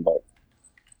happen, but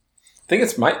I think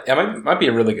it might be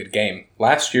a really good game.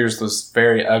 Last year's was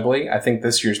very ugly. I think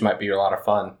this year's might be a lot of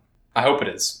fun. I hope it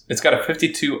is. It's got a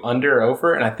 52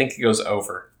 under/over, and I think it goes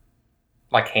over,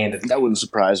 handed. That wouldn't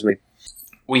surprise me.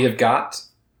 We have got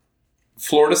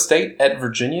Florida State at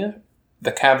Virginia.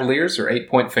 The Cavaliers are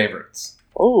 8-point favorites.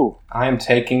 Oh. I am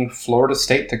taking Florida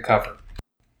State to cover.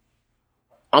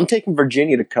 I'm taking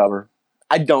Virginia to cover.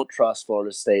 I don't trust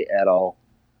Florida State at all.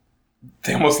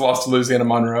 They almost lost to Louisiana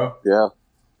Monroe. Yeah.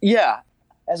 Yeah.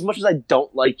 As much as I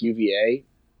don't like UVA,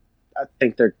 I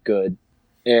think they're good.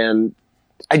 And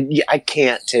I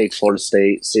can't take Florida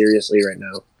State seriously right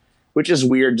now, which is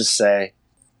weird to say.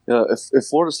 Yeah, if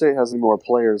Florida State has any more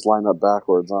players lined up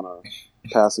backwards on a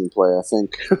passing play, I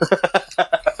think.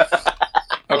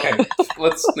 Okay,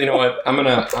 you know what?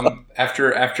 I'm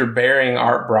after bearing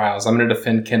Art Briles, I'm gonna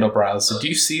defend Kendall Briles. So do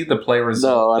you see the play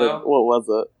result? No, what was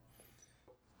it?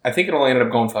 I think it only ended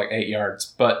up going for 8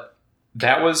 yards, but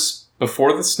that was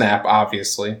before the snap,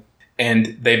 obviously.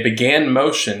 And they began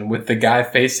motion with the guy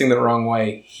facing the wrong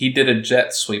way. He did a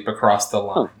jet sweep across the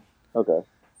line. Huh. Okay.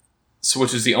 So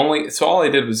all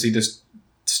he did was he just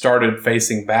started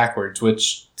facing backwards,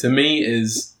 which to me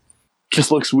is just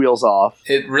looks wheels off.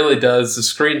 It really does. The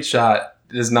screenshot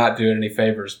does not do it any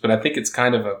favors, but I think it's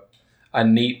kind of a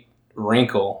neat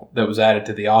wrinkle that was added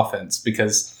to the offense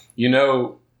because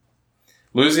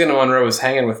Louisiana Monroe was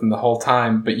hanging with him the whole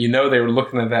time, but they were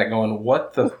looking at that going,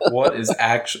 what is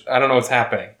actually, I don't know what's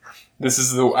happening. I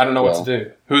don't know what to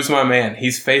do. Who's my man?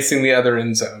 He's facing the other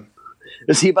end zone.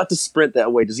 Is he about to sprint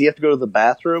that way? Does he have to go to the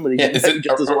bathroom? And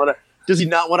does he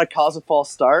not want to cause a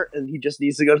false start and he just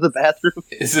needs to go to the bathroom?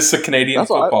 Is this a Canadian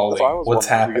football league? What's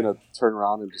happening? Are you going to turn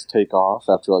around and just take off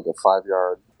after a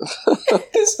 5-yard?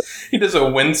 He does a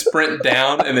wind sprint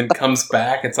down and then comes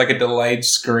back. It's like a delayed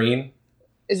screen.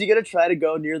 Is he going to try to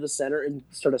go near the center and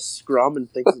start a scrum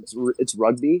and think it's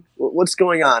rugby? What's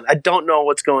going on? I don't know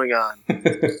what's going on.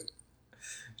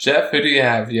 Jeff, who do you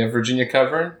have? Do you have Virginia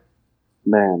covering?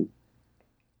 Man,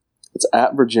 it's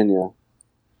at Virginia.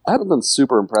 I haven't been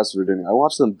super impressed with Virginia. I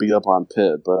watched them beat up on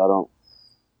Pitt, but I don't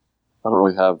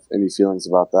really have any feelings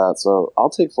about that. So I'll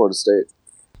take Florida State.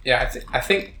 Yeah, I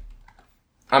think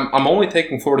I'm only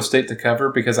taking Florida State to cover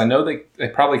because I know they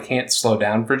probably can't slow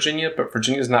down Virginia, but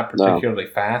Virginia's not particularly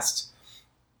fast.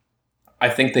 I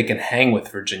think they can hang with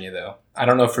Virginia, though. I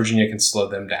don't know if Virginia can slow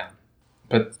them down,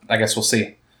 but I guess we'll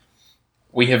see.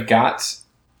 We have got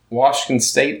Washington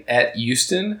State at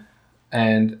Houston,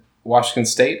 and Washington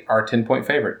State are 10-point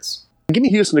favorites. Give me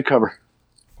Houston to cover.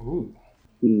 Ooh.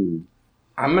 Hmm.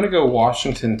 I'm going to go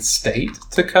Washington State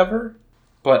to cover,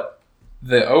 but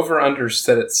the over-under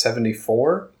set at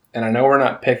 74, and I know we're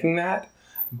not picking that,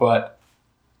 but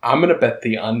I'm going to bet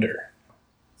the under.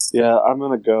 Yeah, I'm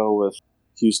going to go with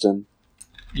Houston.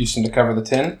 Houston to cover the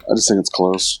 10? I just think it's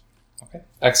close. Okay,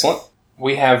 excellent.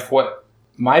 We have what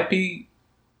might be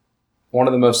one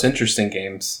of the most interesting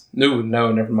games. No,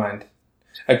 never mind.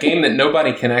 A game that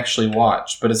nobody can actually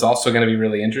watch, but is also going to be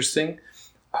really interesting.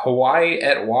 Hawaii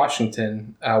at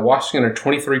Washington. Washington are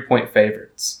 23-point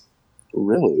favorites.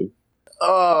 Really?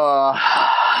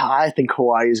 I think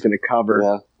Hawaii is going to cover.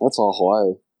 Yeah, that's all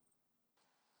Hawaii.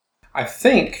 I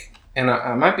think, and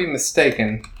I might be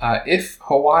mistaken, if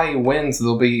Hawaii wins,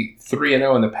 they'll be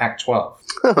 3-0 in the Pac-12.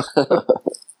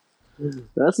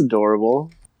 That's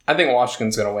adorable. I think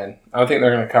Washington's going to win. I think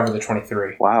they're going to cover the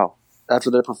 23. Wow. After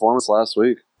their performance last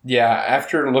week. Yeah,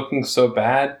 after looking so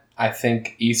bad, I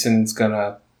think Eason's going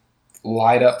to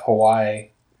light up Hawaii.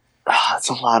 That's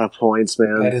a lot of points,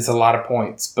 man. That is a lot of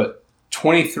points, but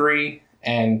 23,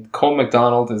 and Cole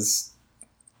McDonald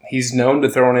he's known to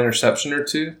throw an interception or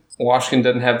two. Washington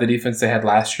doesn't have the defense they had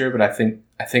last year, but I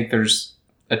think there's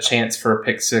a chance for a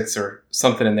pick six or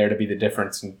something in there to be the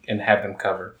difference and have them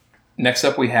cover. Next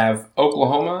up, we have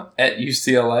Oklahoma at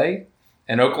UCLA,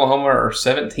 and Oklahoma are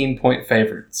 17-point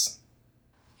favorites.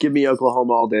 Give me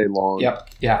Oklahoma all day long. Yep.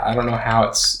 Yeah, I don't know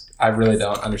how I really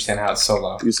don't understand how it's so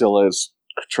low. UCLA is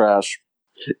trash.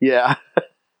 Yeah.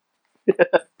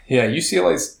 Yeah,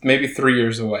 UCLA's maybe 3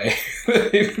 years away.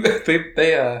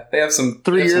 they have some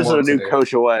 3 years and and a new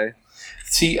coach away.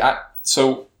 See,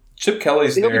 so Chip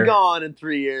Kelly's He'll there. be gone in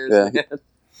 3 years. Yeah.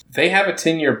 They have a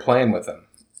 10-year plan with him.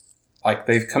 Like,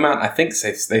 they've come out, I think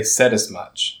they said as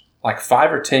much. Like,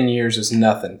 5 or 10 years is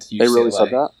nothing to UCLA. They really said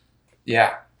that?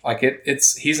 Yeah. Like,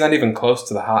 he's not even close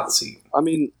to the hot seat. I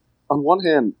mean, on one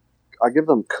hand, I give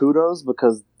them kudos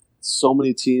because so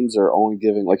many teams are only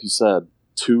giving, like you said,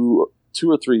 two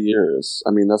or 3 years.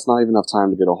 I mean, that's not even enough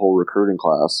time to get a whole recruiting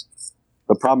class.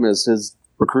 The problem is his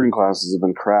recruiting classes have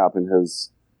been crap and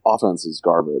his offense is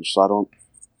garbage. So I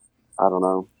don't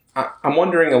know. I'm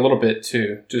wondering a little bit,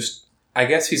 too. Just, I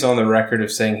guess he's on the record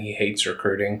of saying he hates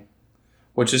recruiting,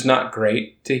 which is not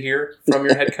great to hear from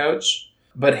your head coach.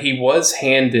 But he was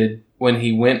handed, when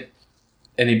he went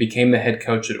and he became the head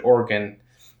coach at Oregon,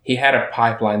 he had a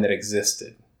pipeline that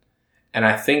existed. And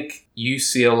I think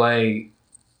UCLA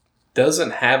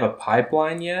doesn't have a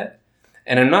pipeline yet.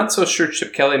 And I'm not so sure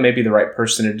Chip Kelly may be the right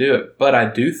person to do it. But I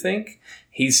do think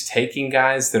he's taking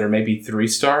guys that are maybe 3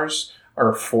 stars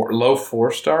or low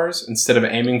 4 stars instead of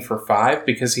aiming for 5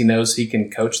 because he knows he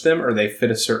can coach them or they fit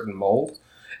a certain mold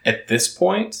at this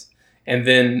point. And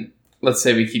then let's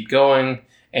say we keep going,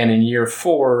 and in year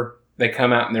 4, they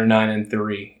come out and they're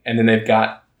 9-3. And then they've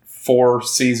got 4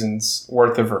 seasons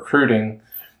worth of recruiting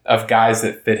of guys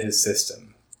that fit his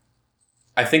system.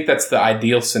 I think that's the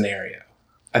ideal scenario.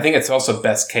 I think it's also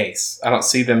best case. I don't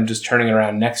see them just turning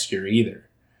around next year either,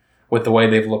 with the way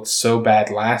they've looked so bad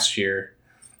last year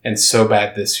and so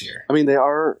bad this year. I mean, they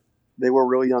were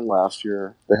really young last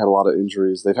year. They had a lot of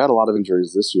injuries. They've had a lot of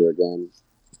injuries this year again.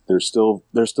 They're still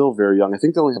very young. I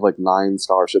think they only have like 9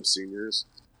 scholarship seniors.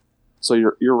 So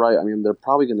you're right. I mean, they're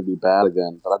probably going to be bad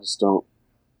again, but I just don't.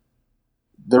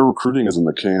 Their recruiting is in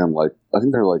the can. Like, I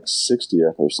think they're like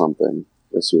 60th or something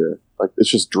this year. Like, it's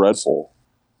just dreadful.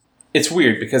 It's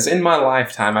weird because in my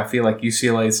lifetime, I feel like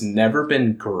UCLA's never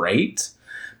been great,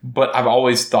 but I've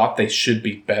always thought they should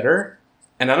be better.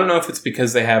 And I don't know if it's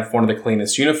because they have one of the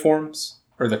cleanest uniforms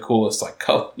or the coolest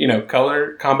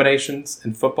color combinations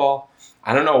in football.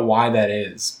 I don't know why that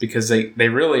is because they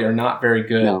really are not very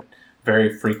good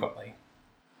very frequently.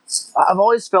 I've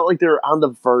always felt like they were on the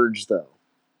verge, though.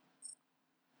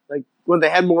 Like, when they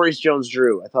had Maurice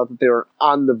Jones-Drew, I thought that they were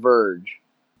on the verge.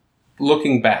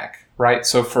 Looking back, right?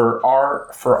 So for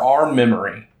our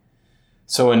memory,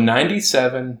 so in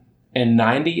 97, in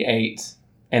 98,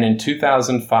 and in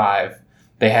 2005,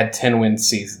 they had 10-win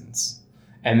seasons.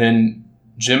 And then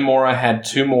Jim Mora had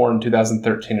 2 more in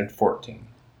 2013 and 14.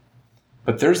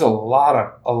 But there's a lot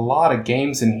of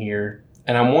games in here,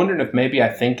 and I'm wondering if maybe I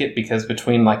think it because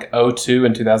between like 2002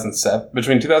 and 2007,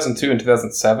 between 2002 and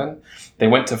 2007, they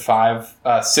went to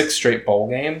 6 straight bowl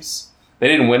games. They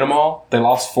didn't win them all. They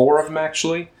lost 4 of them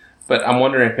actually. But I'm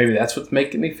wondering if maybe that's what's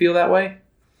making me feel that way.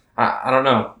 I don't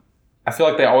know. I feel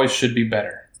like they always should be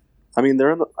better. I mean,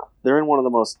 they're in one of the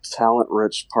most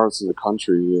talent-rich parts of the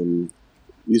country, and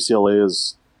UCLA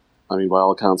is, I mean, by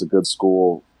all accounts, a good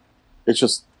school.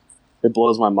 It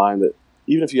blows my mind that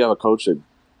even if you have a coach that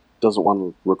doesn't want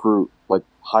to recruit, like,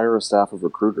 hire a staff of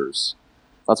recruiters.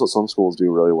 That's what some schools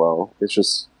do really well. It's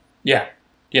just Yeah,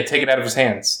 take it out of his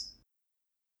hands.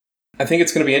 I think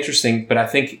it's going to be interesting, but I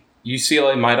think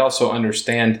UCLA might also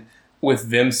understand with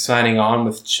them signing on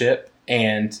with Chip,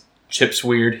 and Chip's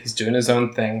weird, he's doing his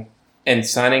own thing, and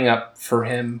signing up for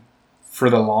him for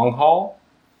the long haul,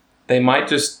 they might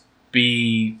just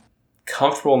be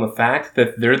comfortable in the fact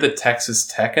that they're the Texas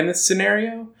Tech in this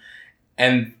scenario,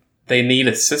 and they need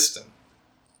a system.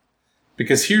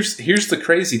 Because here's the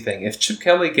crazy thing. If Chip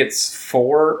Kelly gets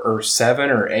 4 or 7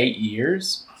 or 8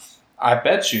 years, I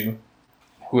bet you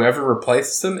whoever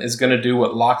replaces him is going to do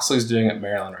what Loxley's doing at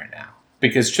Maryland right now.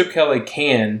 Because Chip Kelly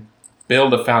can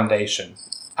build a foundation,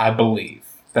 I believe.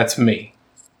 That's me.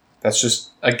 That's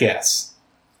just a guess.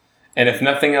 And if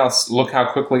nothing else, look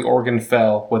how quickly Oregon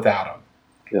fell without him.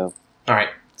 Yeah. All right.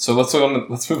 So let's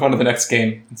move on to the next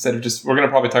game. Instead of we're going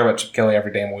to probably talk about Chip Kelly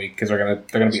every damn week because they're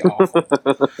going to be awful.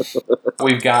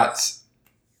 We've got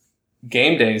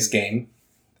game day's game,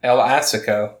 El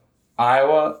Assico,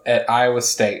 Iowa at Iowa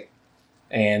State,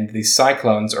 and the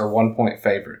Cyclones are 1-point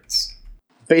favorites.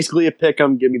 Basically a pick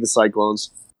 'em. Give me the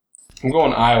Cyclones. I'm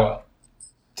going Iowa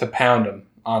to pound them,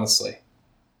 honestly.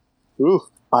 Ooh.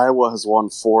 Iowa has won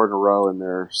 4 in a row in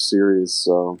their series,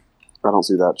 so I don't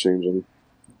see that changing.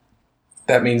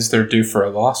 That means they're due for a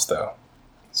loss, though.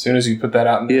 As soon as you put that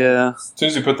out, as soon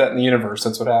as you put that in the universe,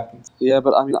 that's what happens. Yeah,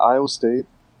 but I mean, Iowa State,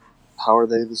 how are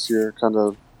they this year? Kind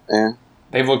of,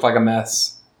 They've looked like a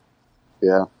mess.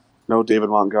 Yeah, no David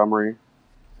Montgomery.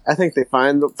 I think they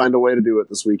find a way to do it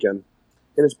this weekend,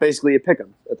 and it's basically a pick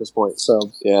 'em at this point.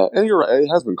 So yeah, and you're right, it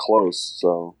has been close.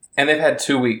 So and they've had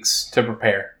 2 weeks to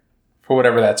prepare for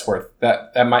whatever that's worth.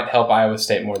 That might help Iowa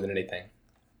State more than anything.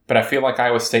 But I feel like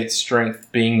Iowa State's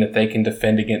strength being that they can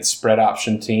defend against spread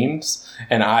option teams,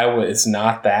 and Iowa is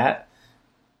not that.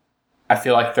 I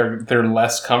feel like they're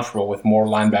less comfortable with more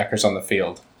linebackers on the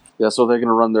field. Yeah, so they're going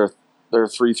to run their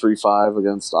 3-3-5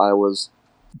 against Iowa's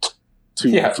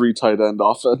 2-3 tight end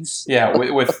offense. Yeah,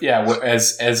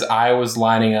 as Iowa's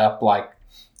lining up like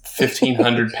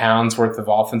 1,500 pounds worth of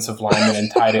offensive linemen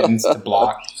and tight ends to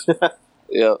block.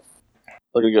 Yeah.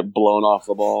 They're going to get blown off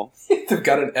the ball. They've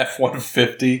got an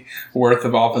F-150 worth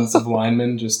of offensive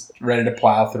linemen just ready to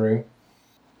plow through.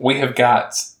 We have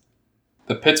got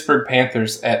the Pittsburgh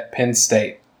Panthers at Penn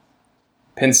State.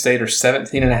 Penn State are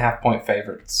 17.5-point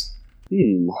favorites.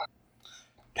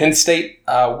 Penn State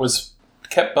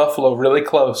kept Buffalo really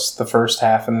close the first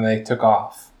half, and then they took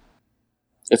off.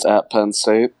 It's at Penn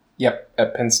State? Yep,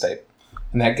 at Penn State.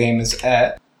 And that game is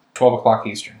at 12 o'clock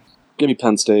Eastern. Give me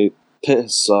Penn State. Pitt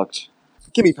has sucked.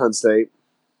 give me Penn State.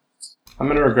 I'm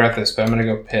going to regret this, but I'm going to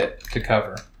go Pitt to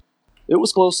cover. It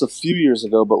was close a few years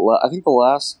ago, but I think the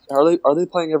last are they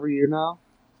playing every year now?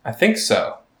 I think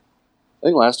so. I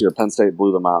think last year Penn State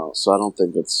blew them out, so I don't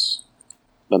think it's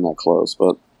been that close.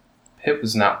 But Pitt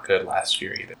was not good last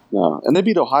year either. no, and they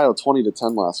beat Ohio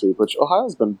 20-10 last week, which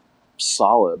Ohio's been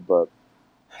solid, but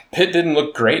Pitt didn't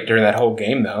look great during that whole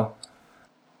game, though.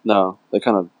 no, they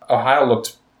kind of Ohio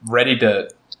looked ready to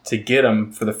get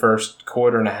them for the first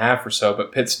quarter and a half or so,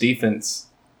 but Pitt's defense,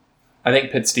 I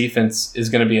think Pitt's defense is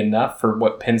going to be enough for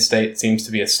what Penn State seems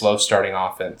to be a slow starting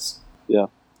offense. Yeah.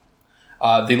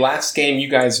 The last game you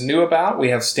guys knew about, we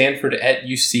have Stanford at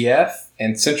UCF,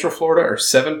 and Central Florida are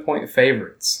 7-point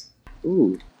favorites.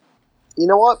 Ooh. You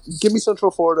know what? Give me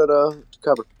Central Florida to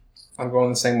cover. I'm going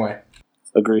the same way.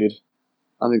 agreed.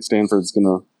 I think Stanford's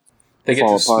gonna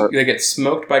fall apart. They get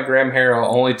smoked by Graham Harrell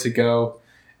only to go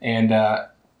and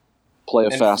play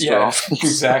a faster offense.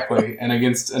 Exactly. And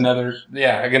against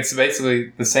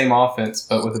basically the same offense,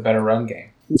 but with a better run game.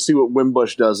 Let's see what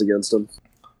Wimbush does against them.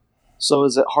 So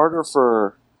is it harder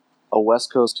for a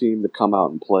West Coast team to come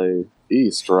out and play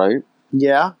East, right?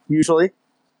 Yeah, usually.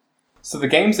 So the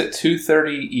game's at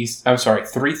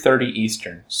 3:30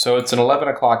 Eastern. So it's an 11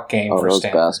 o'clock game for those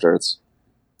Stanford. bastards.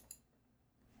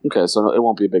 Okay, so it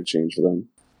won't be a big change for them.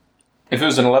 If it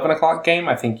was an 11 o'clock game,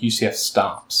 I think UCF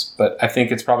stomps. But I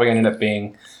think it's probably going to end up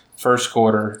being first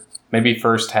quarter, maybe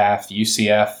first half.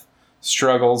 UCF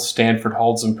struggles. Stanford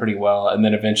holds them pretty well. And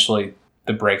then eventually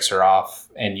the brakes are off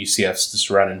and UCF's just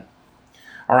running.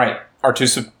 All right, our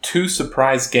two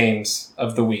surprise games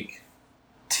of the week.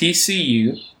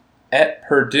 TCU at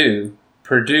Purdue.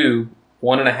 Purdue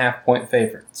 1.5-point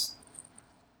favorites.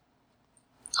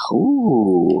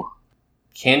 Ooh.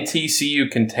 Can TCU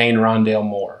contain Rondale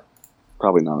Moore?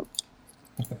 Probably not.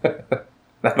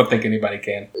 I don't think anybody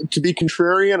can. To be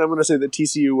contrarian, I'm going to say that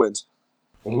TCU wins.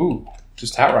 Ooh,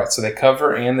 just outright. So they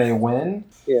cover and they win?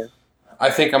 Yeah. I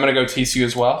think I'm going to go TCU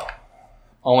as well.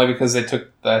 Only because they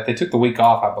took the week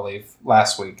off, I believe,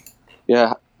 last week.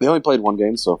 Yeah, they only played one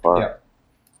game so far.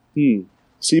 Yeah.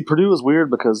 See, Purdue was weird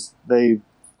because they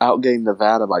outgained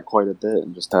Nevada by quite a bit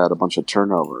and just had a bunch of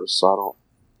turnovers. So I don't.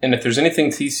 And if there's anything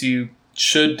TCU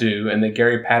should do and that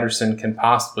Gary Patterson can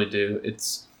possibly do,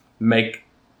 it's make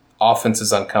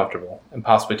offenses uncomfortable and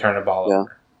possibly turn the ball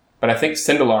over. But I think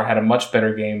Sindelar had a much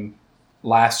better game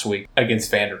last week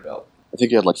against Vanderbilt. I think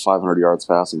he had like 500 yards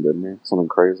passing, didn't he? Something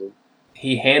crazy.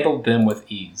 He handled them with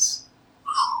ease.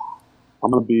 I'm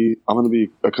gonna be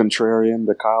a contrarian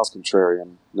to Kyle's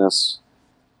contrarianness.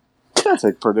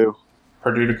 Take Purdue.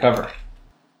 Purdue to cover.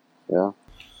 Yeah.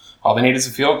 All they need is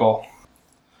a field goal.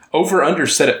 Over/under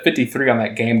set at 53 on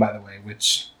that game, by the way,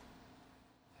 which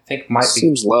I think might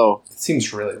Seems low. It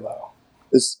seems really low.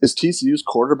 Is TCU's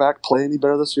quarterback play any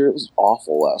better this year? It was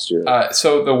awful last year.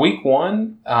 So the week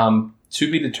one,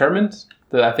 to be determined.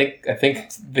 I think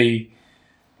they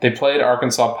played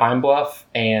Arkansas Pine Bluff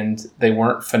and they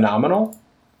weren't phenomenal,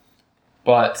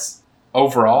 but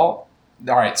overall,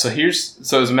 all right. So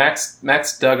is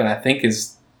Max Duggan, I think,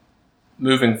 is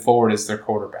moving forward as their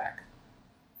quarterback.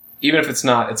 Even if it's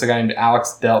not, it's a guy named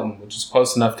Alex Delton, which is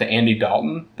close enough to Andy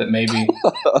Dalton that maybe.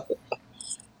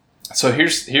 So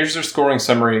here's their scoring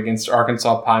summary against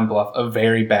Arkansas Pine Bluff, a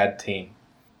very bad team.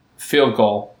 Field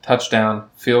goal, touchdown,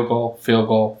 field goal, field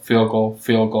goal, field goal,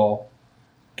 field goal.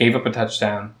 Gave up a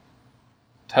touchdown.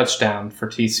 Touchdown for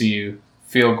TCU.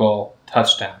 Field goal,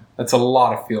 touchdown. That's a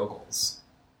lot of field goals.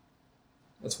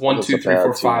 That's 1, 2, 3,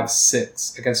 4, 5,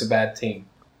 6 against a bad team.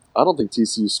 I don't think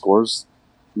TCU scores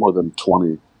more than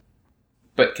 20.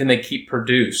 But can they keep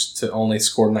Purdue to only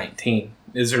score 19?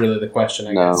 Is really the question,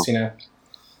 I No. guess.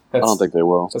 I don't think they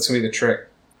will. That's going to be the trick.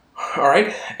 All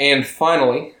right. And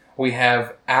finally, we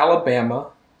have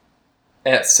Alabama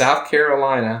at South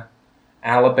Carolina.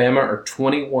 Alabama are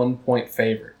 21-point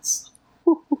favorites.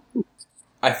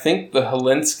 I think the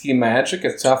Helinski magic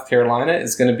at South Carolina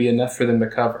is going to be enough for them to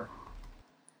cover.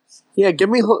 Yeah, give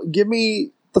me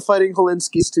the Fighting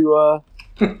Helinskis to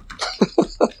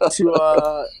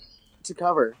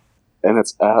cover. And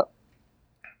it's at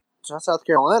It's not South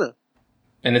Carolina.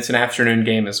 And it's an afternoon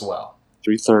game as well.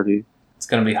 3:30. It's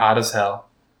going to be hot as hell.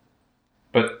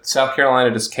 But South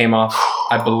Carolina just came off,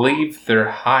 I believe, their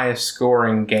highest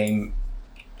scoring game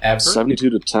ever.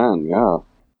 72-10. Yeah.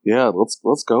 Yeah.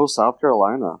 Let's go South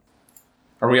Carolina.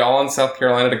 Are we all on South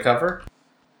Carolina to cover?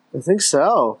 I think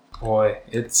so. Boy,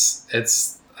 it's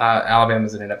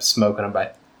Alabama's ended up smoking them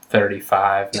by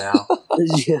 35 now.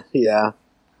 Yeah.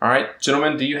 All right,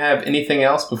 gentlemen, do you have anything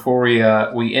else before we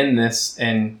end this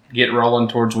and get rolling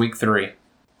towards week 3?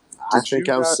 I think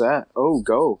I'm set. Oh,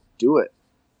 go. Do it.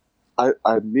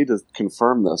 I need to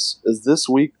confirm this. Is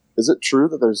it true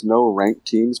that there's no ranked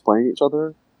teams playing each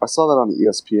other? I saw that on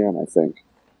ESPN, I think.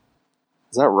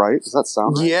 Is that right? Does that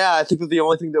sound right? Yeah, I think that the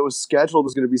only thing that was scheduled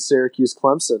was going to be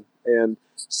Syracuse-Clemson, and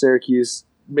Syracuse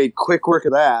made quick work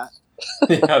of that.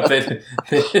 Yeah, they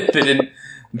didn't.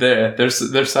 Their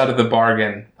side of the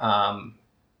bargain,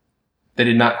 they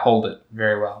did not hold it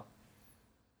very well.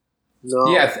 No.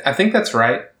 Yeah, I think that's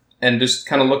right. And just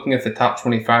kind of looking at the top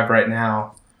 25 right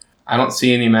now, I don't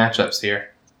see any matchups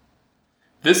here.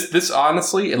 This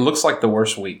honestly, it looks like the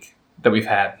worst week that we've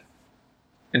had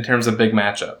in terms of big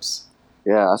matchups.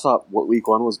 Yeah, I thought week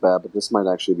 1 was bad, but this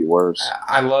might actually be worse.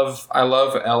 I love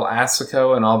El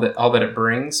Assico and all that it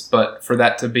brings, but for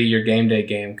that to be your game day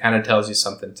game kind of tells you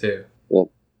something too. Yep.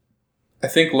 I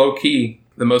think low key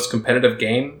the most competitive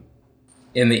game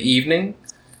in the evening.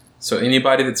 So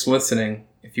anybody that's listening,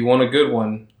 if you want a good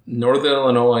one, Northern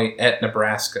Illinois at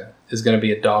Nebraska is going to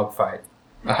be a dogfight,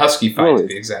 a husky fight to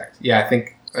be exact. Yeah, I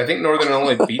think Northern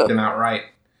Illinois beat them outright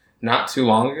not too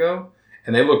long ago,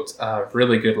 and they looked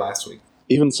really good last week.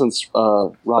 Even since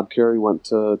Rod Carey went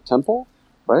to Temple,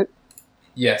 right?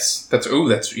 Yes, that's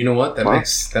you know what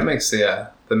makes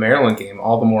the Maryland game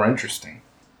all the more interesting.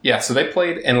 Yeah, so they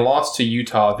played and lost to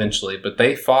Utah eventually, but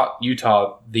they fought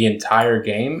Utah the entire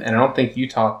game, and I don't think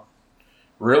Utah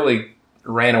really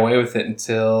ran away with it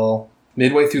until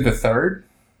midway through the third.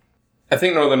 I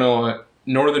think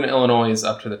Northern Illinois is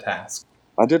up to the task.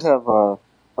 I did have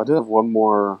one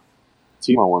more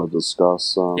team I want to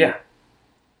discuss. Yeah.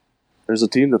 There's a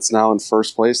team that's now in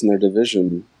first place in their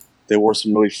division. They wore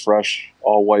some really fresh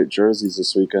all-white jerseys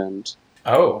this weekend.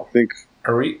 Oh, I think.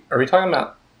 Are we talking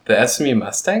about the SMU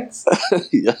Mustangs?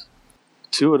 Yeah.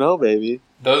 2-0, baby.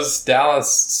 Those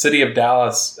City of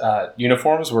Dallas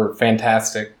uniforms were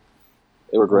fantastic.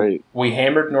 They were great. We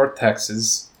hammered North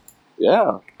Texas.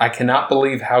 Yeah. I cannot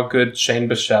believe how good Shane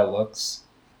Bichelle looks.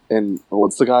 And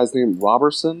what's the guy's name?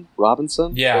 Robinson?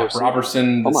 Yeah,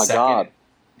 Robertson. Oh my God.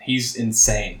 He's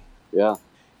insane. Yeah.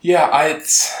 Yeah,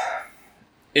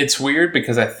 it's weird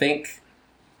because I think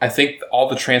I think all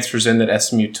the transfers in that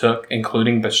SMU took,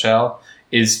 including Bichelle,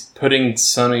 is putting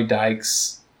Sonny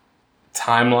Dykes'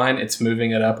 timeline. It's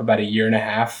moving it up about a year and a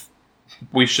half.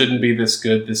 We shouldn't be this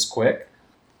good this quick.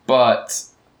 But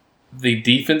the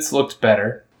defense looked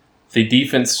better. The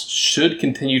defense should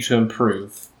continue to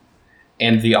improve.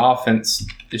 And the offense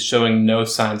is showing no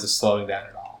signs of slowing down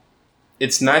at all.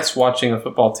 It's nice watching a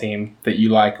football team that you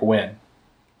like win.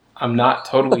 I'm not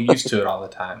totally used to it all the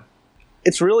time.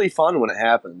 It's really fun when it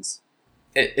happens.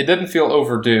 It didn't feel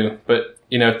overdue, but,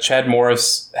 Chad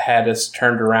Morris had us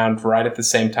turned around right at the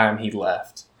same time he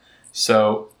left.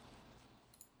 So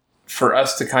for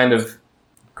us to kind of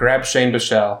grab Shane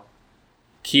Bichelle,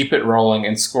 keep it rolling,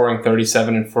 and scoring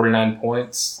 37 and 49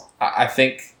 points, I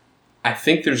think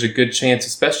there's a good chance,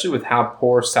 especially with how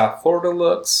poor South Florida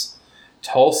looks.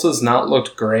 Tulsa's not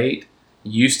looked great.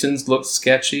 Houston's looked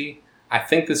sketchy. I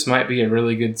think this might be a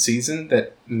really good season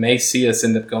that may see us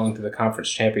end up going to the conference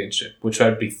championship, which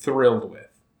I'd be thrilled with,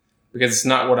 because it's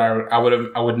not what I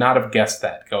would not have guessed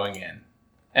that going in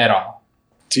at all.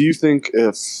 Do you think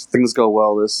if things go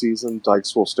well this season,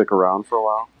 Dykes will stick around for a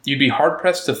while? You'd be hard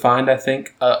pressed to find, I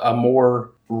think, a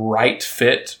more right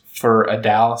fit for a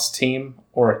Dallas team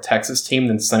or a Texas team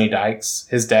than Sonny Dykes.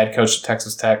 His dad coached at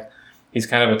Texas Tech. He's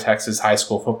kind of a Texas high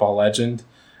school football legend.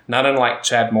 Not unlike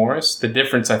Chad Morris. The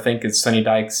difference, I think, is Sonny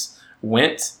Dykes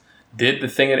did the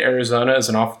thing at Arizona as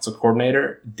an offensive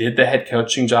coordinator, did the head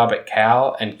coaching job at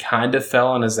Cal, and kind of fell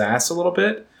on his ass a little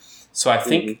bit. So I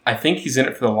think he's in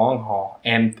it for the long haul.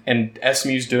 And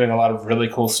SMU's doing a lot of really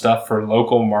cool stuff for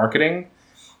local marketing,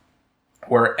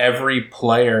 where every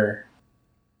player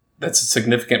that's a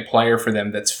significant player for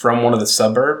them that's from one of the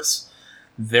suburbs,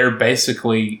 they're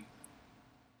basically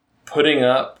putting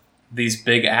up these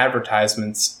big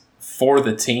advertisements for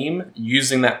the team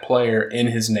using that player in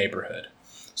his neighborhood.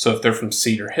 So if they're from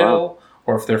Cedar Hill,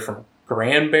 or if they're from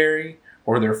Granbury,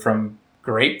 or they're from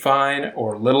Grapevine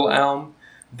or Little Elm,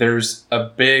 there's a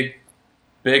big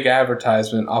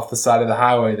advertisement off the side of the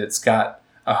highway that's got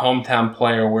a hometown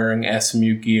player wearing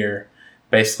SMU gear,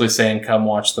 basically saying, "Come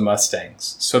watch the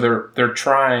Mustangs." So they're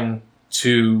trying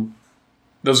to.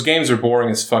 Those games are boring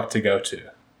as fuck to go to.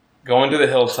 Going to the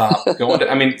Hilltop,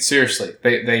 seriously,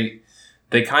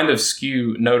 they kind of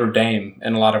skew Notre Dame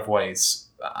in a lot of ways.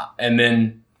 And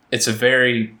then it's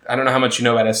I don't know how much you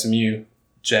know about SMU,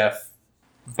 Jeff,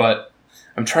 but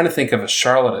I'm trying to think of a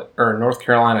Charlotte or North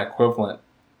Carolina equivalent.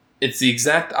 It's the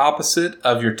exact opposite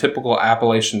of your typical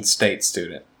Appalachian State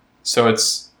student. So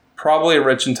it's probably a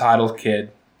rich, entitled kid,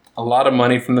 a lot of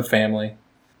money from the family.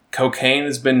 Cocaine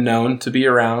has been known to be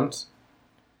around.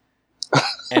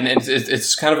 And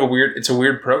it's kind of a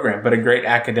weird program, but a great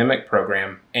academic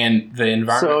program, and the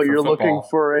environment. So you're for football,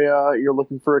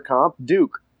 looking for a comp,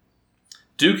 Duke.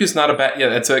 Duke is not a bad. Yeah,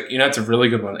 that's a really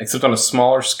good one, except on a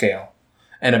smaller scale,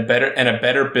 and a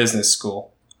better business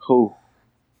school. Who?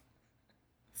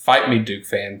 Fight me, Duke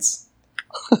fans.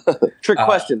 Trick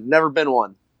question. Never been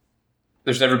one.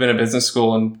 There's never been a business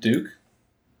school in Duke?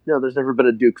 No, there's never been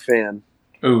a Duke fan.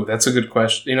 Ooh, that's a good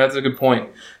question. That's a good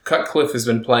point. Cutcliffe has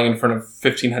been playing in front of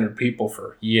 1,500 people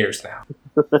for years now.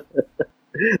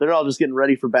 They're all just getting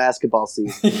ready for basketball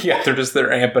season. Yeah, they're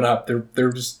amping up.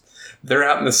 They're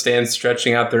out in the stands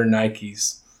stretching out their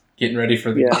Nikes, getting ready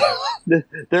for the game.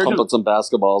 They're pumping some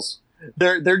basketballs.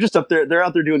 They're just up there. They're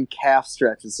out there doing calf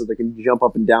stretches so they can jump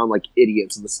up and down like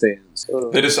idiots in the stands.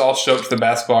 They just all show up to the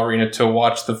basketball arena to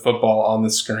watch the football on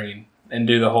the screen and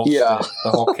do the whole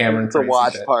Cameron. It's a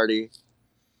watch bit. Party.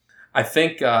 I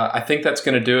think that's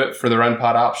going to do it for the Run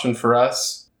Pod option for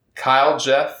us. Kyle,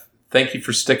 Jeff, thank you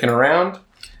for sticking around,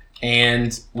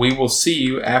 and we will see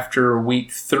you after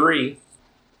week 3.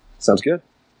 Sounds good.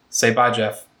 Say bye,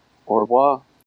 Jeff. Au revoir.